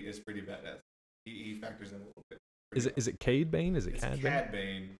 is pretty badass. He factors in a little bit. Is it Cade Bane? Is it It's Cad Bane? Cad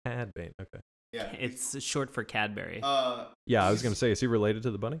Bane. Cad Bane, okay. Yeah. It's short for Cadbury. Yeah, I was going to say, is he related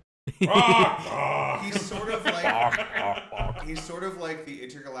to the bunny? He's sort of like the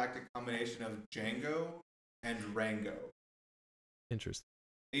intergalactic combination of Django and Rango. Interesting.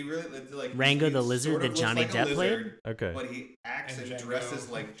 He really like Rango he the lizard sort of that looks Johnny like a Depp played? lizard, Okay. But he acts And and Django. dresses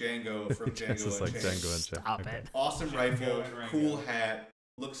like Django from Django Just like Unchained. Django and Jack. Stop Okay. it. Awesome Django rifle, and Rango. cool hat,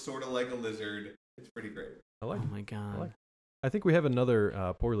 looks sort of like a lizard. It's pretty great. I like Oh it. my god. like I think we have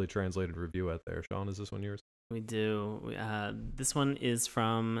another poorly translated review out there. Sean, is this one yours? We do. This one is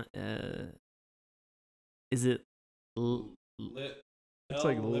from. Is it It's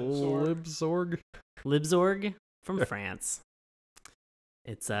like Libsorg. Libsorg from France?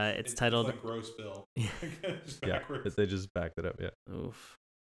 It's titled. It's like Gross Bill. Just Yeah, backwards. they just backed it up. Yeah. Oof.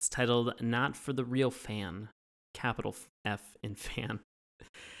 It's titled "Not for the Real Fan," capital F in fan.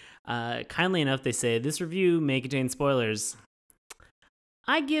 Kindly enough, they say this review may contain spoilers.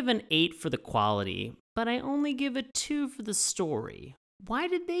 I give an 8 for the quality, but I only give a 2 for the story. Why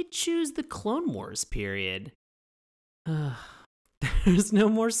did they choose the Clone Wars period? There's no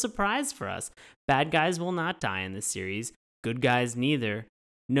more surprise for us. Bad guys will not die in this series. Good guys neither.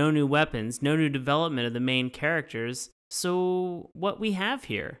 No new weapons, no new development of the main characters. So what we have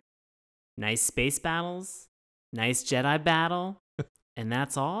here? Nice space battles, nice Jedi battle, and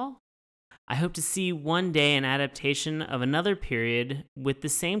that's all? I hope to see one day an adaptation of another period with the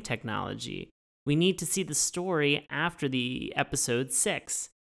same technology. We need to see the story after the episode 6,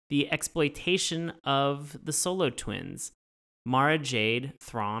 the exploitation of the Solo twins, Mara Jade,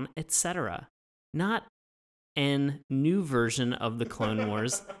 Thrawn, etc. Not an new version of the Clone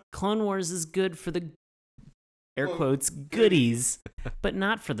Wars. Clone Wars is good for the, air quotes, goodies, but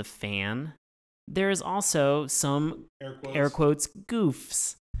not for the fan. There is also some, air quotes,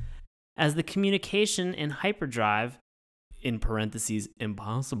 goofs. As the communication in hyperdrive, in parentheses,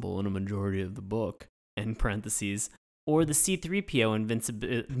 impossible in a majority of the book, end parentheses, or the C-3PO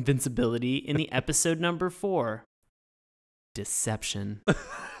invincibility in the episode number 4. Deception.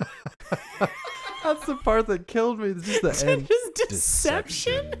 That's the part that killed me. It's just the end. Just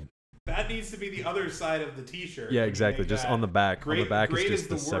deception? That needs to be the other side of the T-shirt. Yeah, when you exactly. make Just that. on the back. On the back is just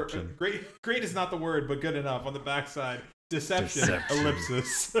the deception. word. Great is not the word, but good enough. On the back side, Deception.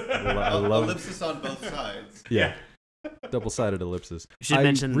 Ellipsis. I love Ellipsis on both sides. Yeah. Double-sided ellipsis. You should I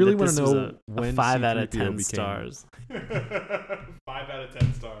mention really that want this to was know a when 5 out of C-3PO 10 became stars. 5 out of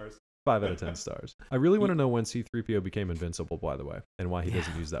 10 stars. 5 out of 10 stars. I really want to know when C-3PO became invincible, by the way, and why he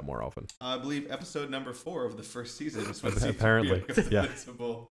doesn't use that more often. I believe episode number 4 of the first season is when Apparently, yeah.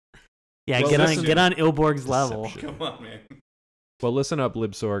 invincible. Yeah, Well, get on Ilborg's level. Deception. Come on, man. Well, listen up,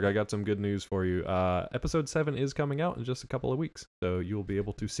 Libsorg. I got some good news for you. Episode 7 is coming out in just a couple of weeks, so you'll be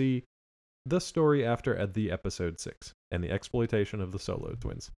able to see the story after the episode 6 and the exploitation of the Solo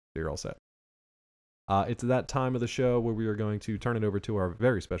twins. So you're all set. It's that time of the show where we are going to turn it over to our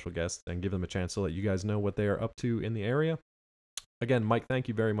very special guests and give them a chance to let you guys know what they are up to in the area. Again, Mike, thank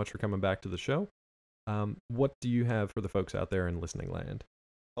you very much for coming back to the show. What do you have for the folks out there in listening land?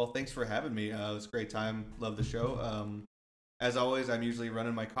 Well, thanks for having me. It was a great time. Love the show. As always, I'm usually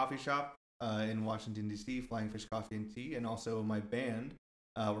running my coffee shop in Washington, D.C., Flying Fish Coffee and Tea, and also my band.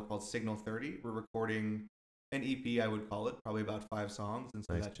 We're called Signal 30. We're recording an EP, I would call it, probably about 5 songs, and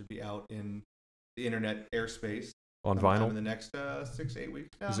so Nice. that should be out in the internet airspace On sometime vinyl? in the next 6 to 8 weeks.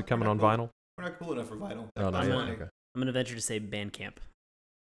 No, Is it we're coming not on cool- vinyl? We're not cool enough for vinyl. Oh, That's no. fine. Okay. I'm gonna venture to say Bandcamp.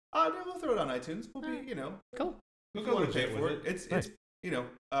 No, we'll throw it on iTunes. We'll be, Cool. if We'll you go want to legit pay for with it. it. It's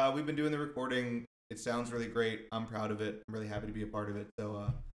we've been doing the recording. It sounds really great. I'm proud of it. I'm really happy to be a part of it.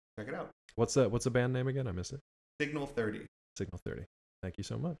 So check it out. What's the band name again? I missed it. Signal 30. Signal 30. Thank you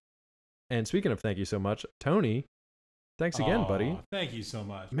so much. And speaking of thank you so much, Tony, thanks again, buddy. Aw, thank you so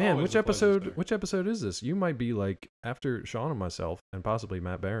much. Man, Always which a pleasure, episode? sir. Which episode is this? You might be like after Sean and myself, and possibly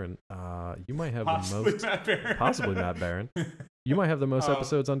Matt Barron. You might have Possibly the most. Matt Barron. Possibly Matt Barron. You might have the most Um,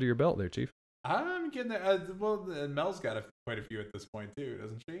 episodes under your belt there, Chief. I'm getting there. Mel's got quite a few at this point too,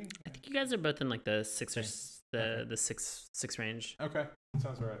 doesn't she? I think you guys are both in like the 6 or the 6 range. Okay,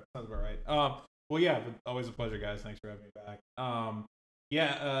 sounds right. Sounds about right. Well, yeah, but always a pleasure, guys. Thanks for having me back.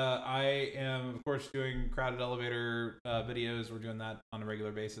 I am of course doing Crowded Elevator videos. We're doing that on a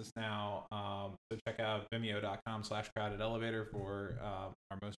regular basis now. So check out vimeo.com/crowdedelevator for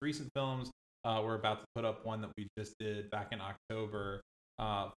our most recent films. We're about to put up one that we just did back in October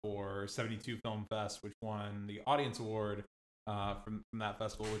for 72 Film Fest, which won the audience award from that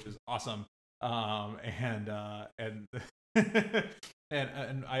festival, which is awesome. And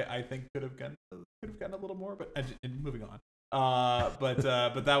I think could have gotten a little more, but and moving on. But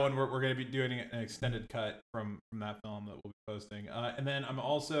that one we're going to be doing an extended cut from that film that we'll be posting. And then I'm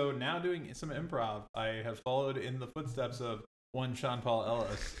also now doing some improv. I have followed in the footsteps of one Sean Paul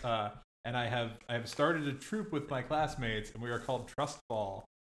Ellis, and I have started a troupe with my classmates, and we are called Trust Fall.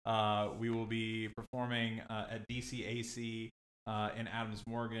 We will be performing at DCAC in Adams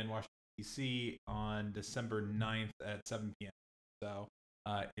Morgan, Washington D.C. on December 9th at 7 p.m. So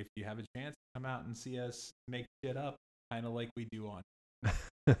if you have a chance, come out and see us make shit up, kind of like we do on.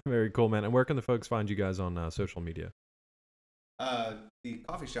 Very cool, man. And where can the folks find you guys on social media? The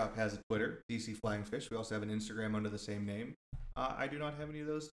coffee shop has a Twitter, DC Flying Fish. We also have an Instagram under the same name. I do not have any of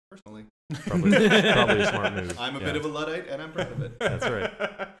those personally. Probably a smart move. I'm a Yeah. bit of a Luddite, and I'm proud of it. That's right.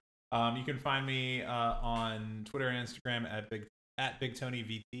 You can find me on Twitter and Instagram at Big Tony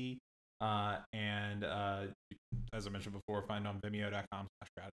VT, and as I mentioned before, find on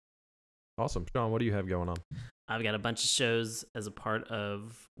Vimeo.com/crowd. Awesome. Sean, what do you have going on? I've got a bunch of shows as a part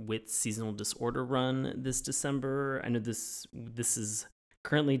of WIT's seasonal disorder run this December. I know this is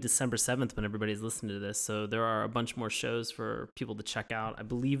currently December 7th when everybody's listening to this, so there are a bunch more shows for people to check out. I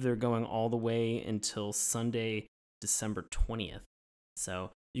believe they're going all the way until Sunday, December 20th. So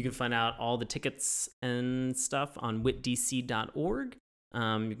you can find out all the tickets and stuff on witdc.org.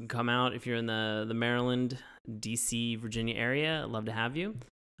 You can come out if you're in the Maryland, DC, Virginia area. I'd love to have you.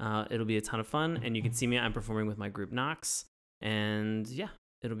 It'll be a ton of fun, and you can see me. I'm performing with my group Knox, and yeah,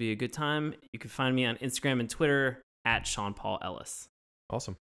 it'll be a good time. You can find me on Instagram and Twitter at Sean Paul Ellis.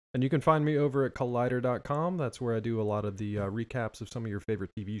 Awesome. And you can find me over at collider.com. That's where I do a lot of the recaps of some of your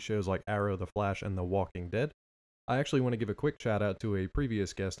favorite TV shows like Arrow, The Flash, and The Walking Dead. I actually want to give a quick shout out to a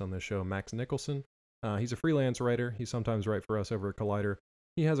previous guest on this show, Max Nicholson. He's a freelance writer. He sometimes writes for us over at Collider.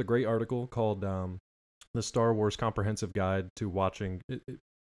 He has a great article called The Star Wars Comprehensive Guide to Watching...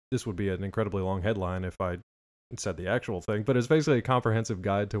 This would be an incredibly long headline if I said the actual thing, but it's basically a comprehensive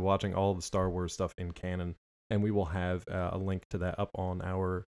guide to watching all of the Star Wars stuff in canon, and we will have a link to that up on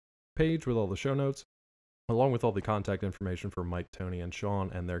our page with all the show notes, along with all the contact information for Mike, Tony, and Sean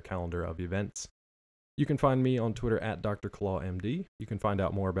and their calendar of events. You can find me on Twitter at DrClawMD. You can find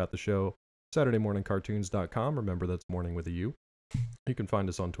out more about the show, SaturdayMorningCartoons.com. Remember, that's morning with a U. You can find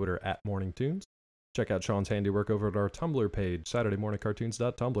us on Twitter at MorningTunes. Check out Sean's handiwork over at our Tumblr page,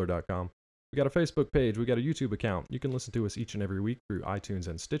 SaturdayMorningCartoons.tumblr.com. We got a Facebook page. We got a YouTube account. You can listen to us each and every week through iTunes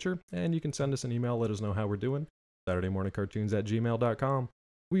and Stitcher. And you can send us an email. Let us know how we're doing. SaturdayMorningCartoons@gmail.com.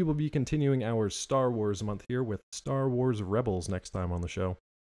 We will be continuing our Star Wars month here with Star Wars Rebels next time on the show.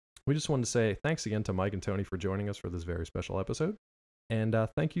 We just wanted to say thanks again to Mike and Tony for joining us for this very special episode. And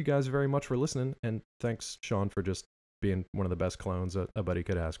thank you guys very much for listening. And thanks, Sean, for just being one of the best clones a buddy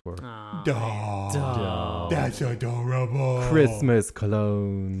could ask for. Aw, That's adorable. Christmas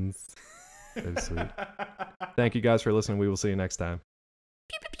clones. So sweet. Thank you guys for listening. We will see you next time.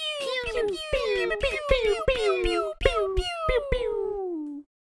 Pew, pew, pew.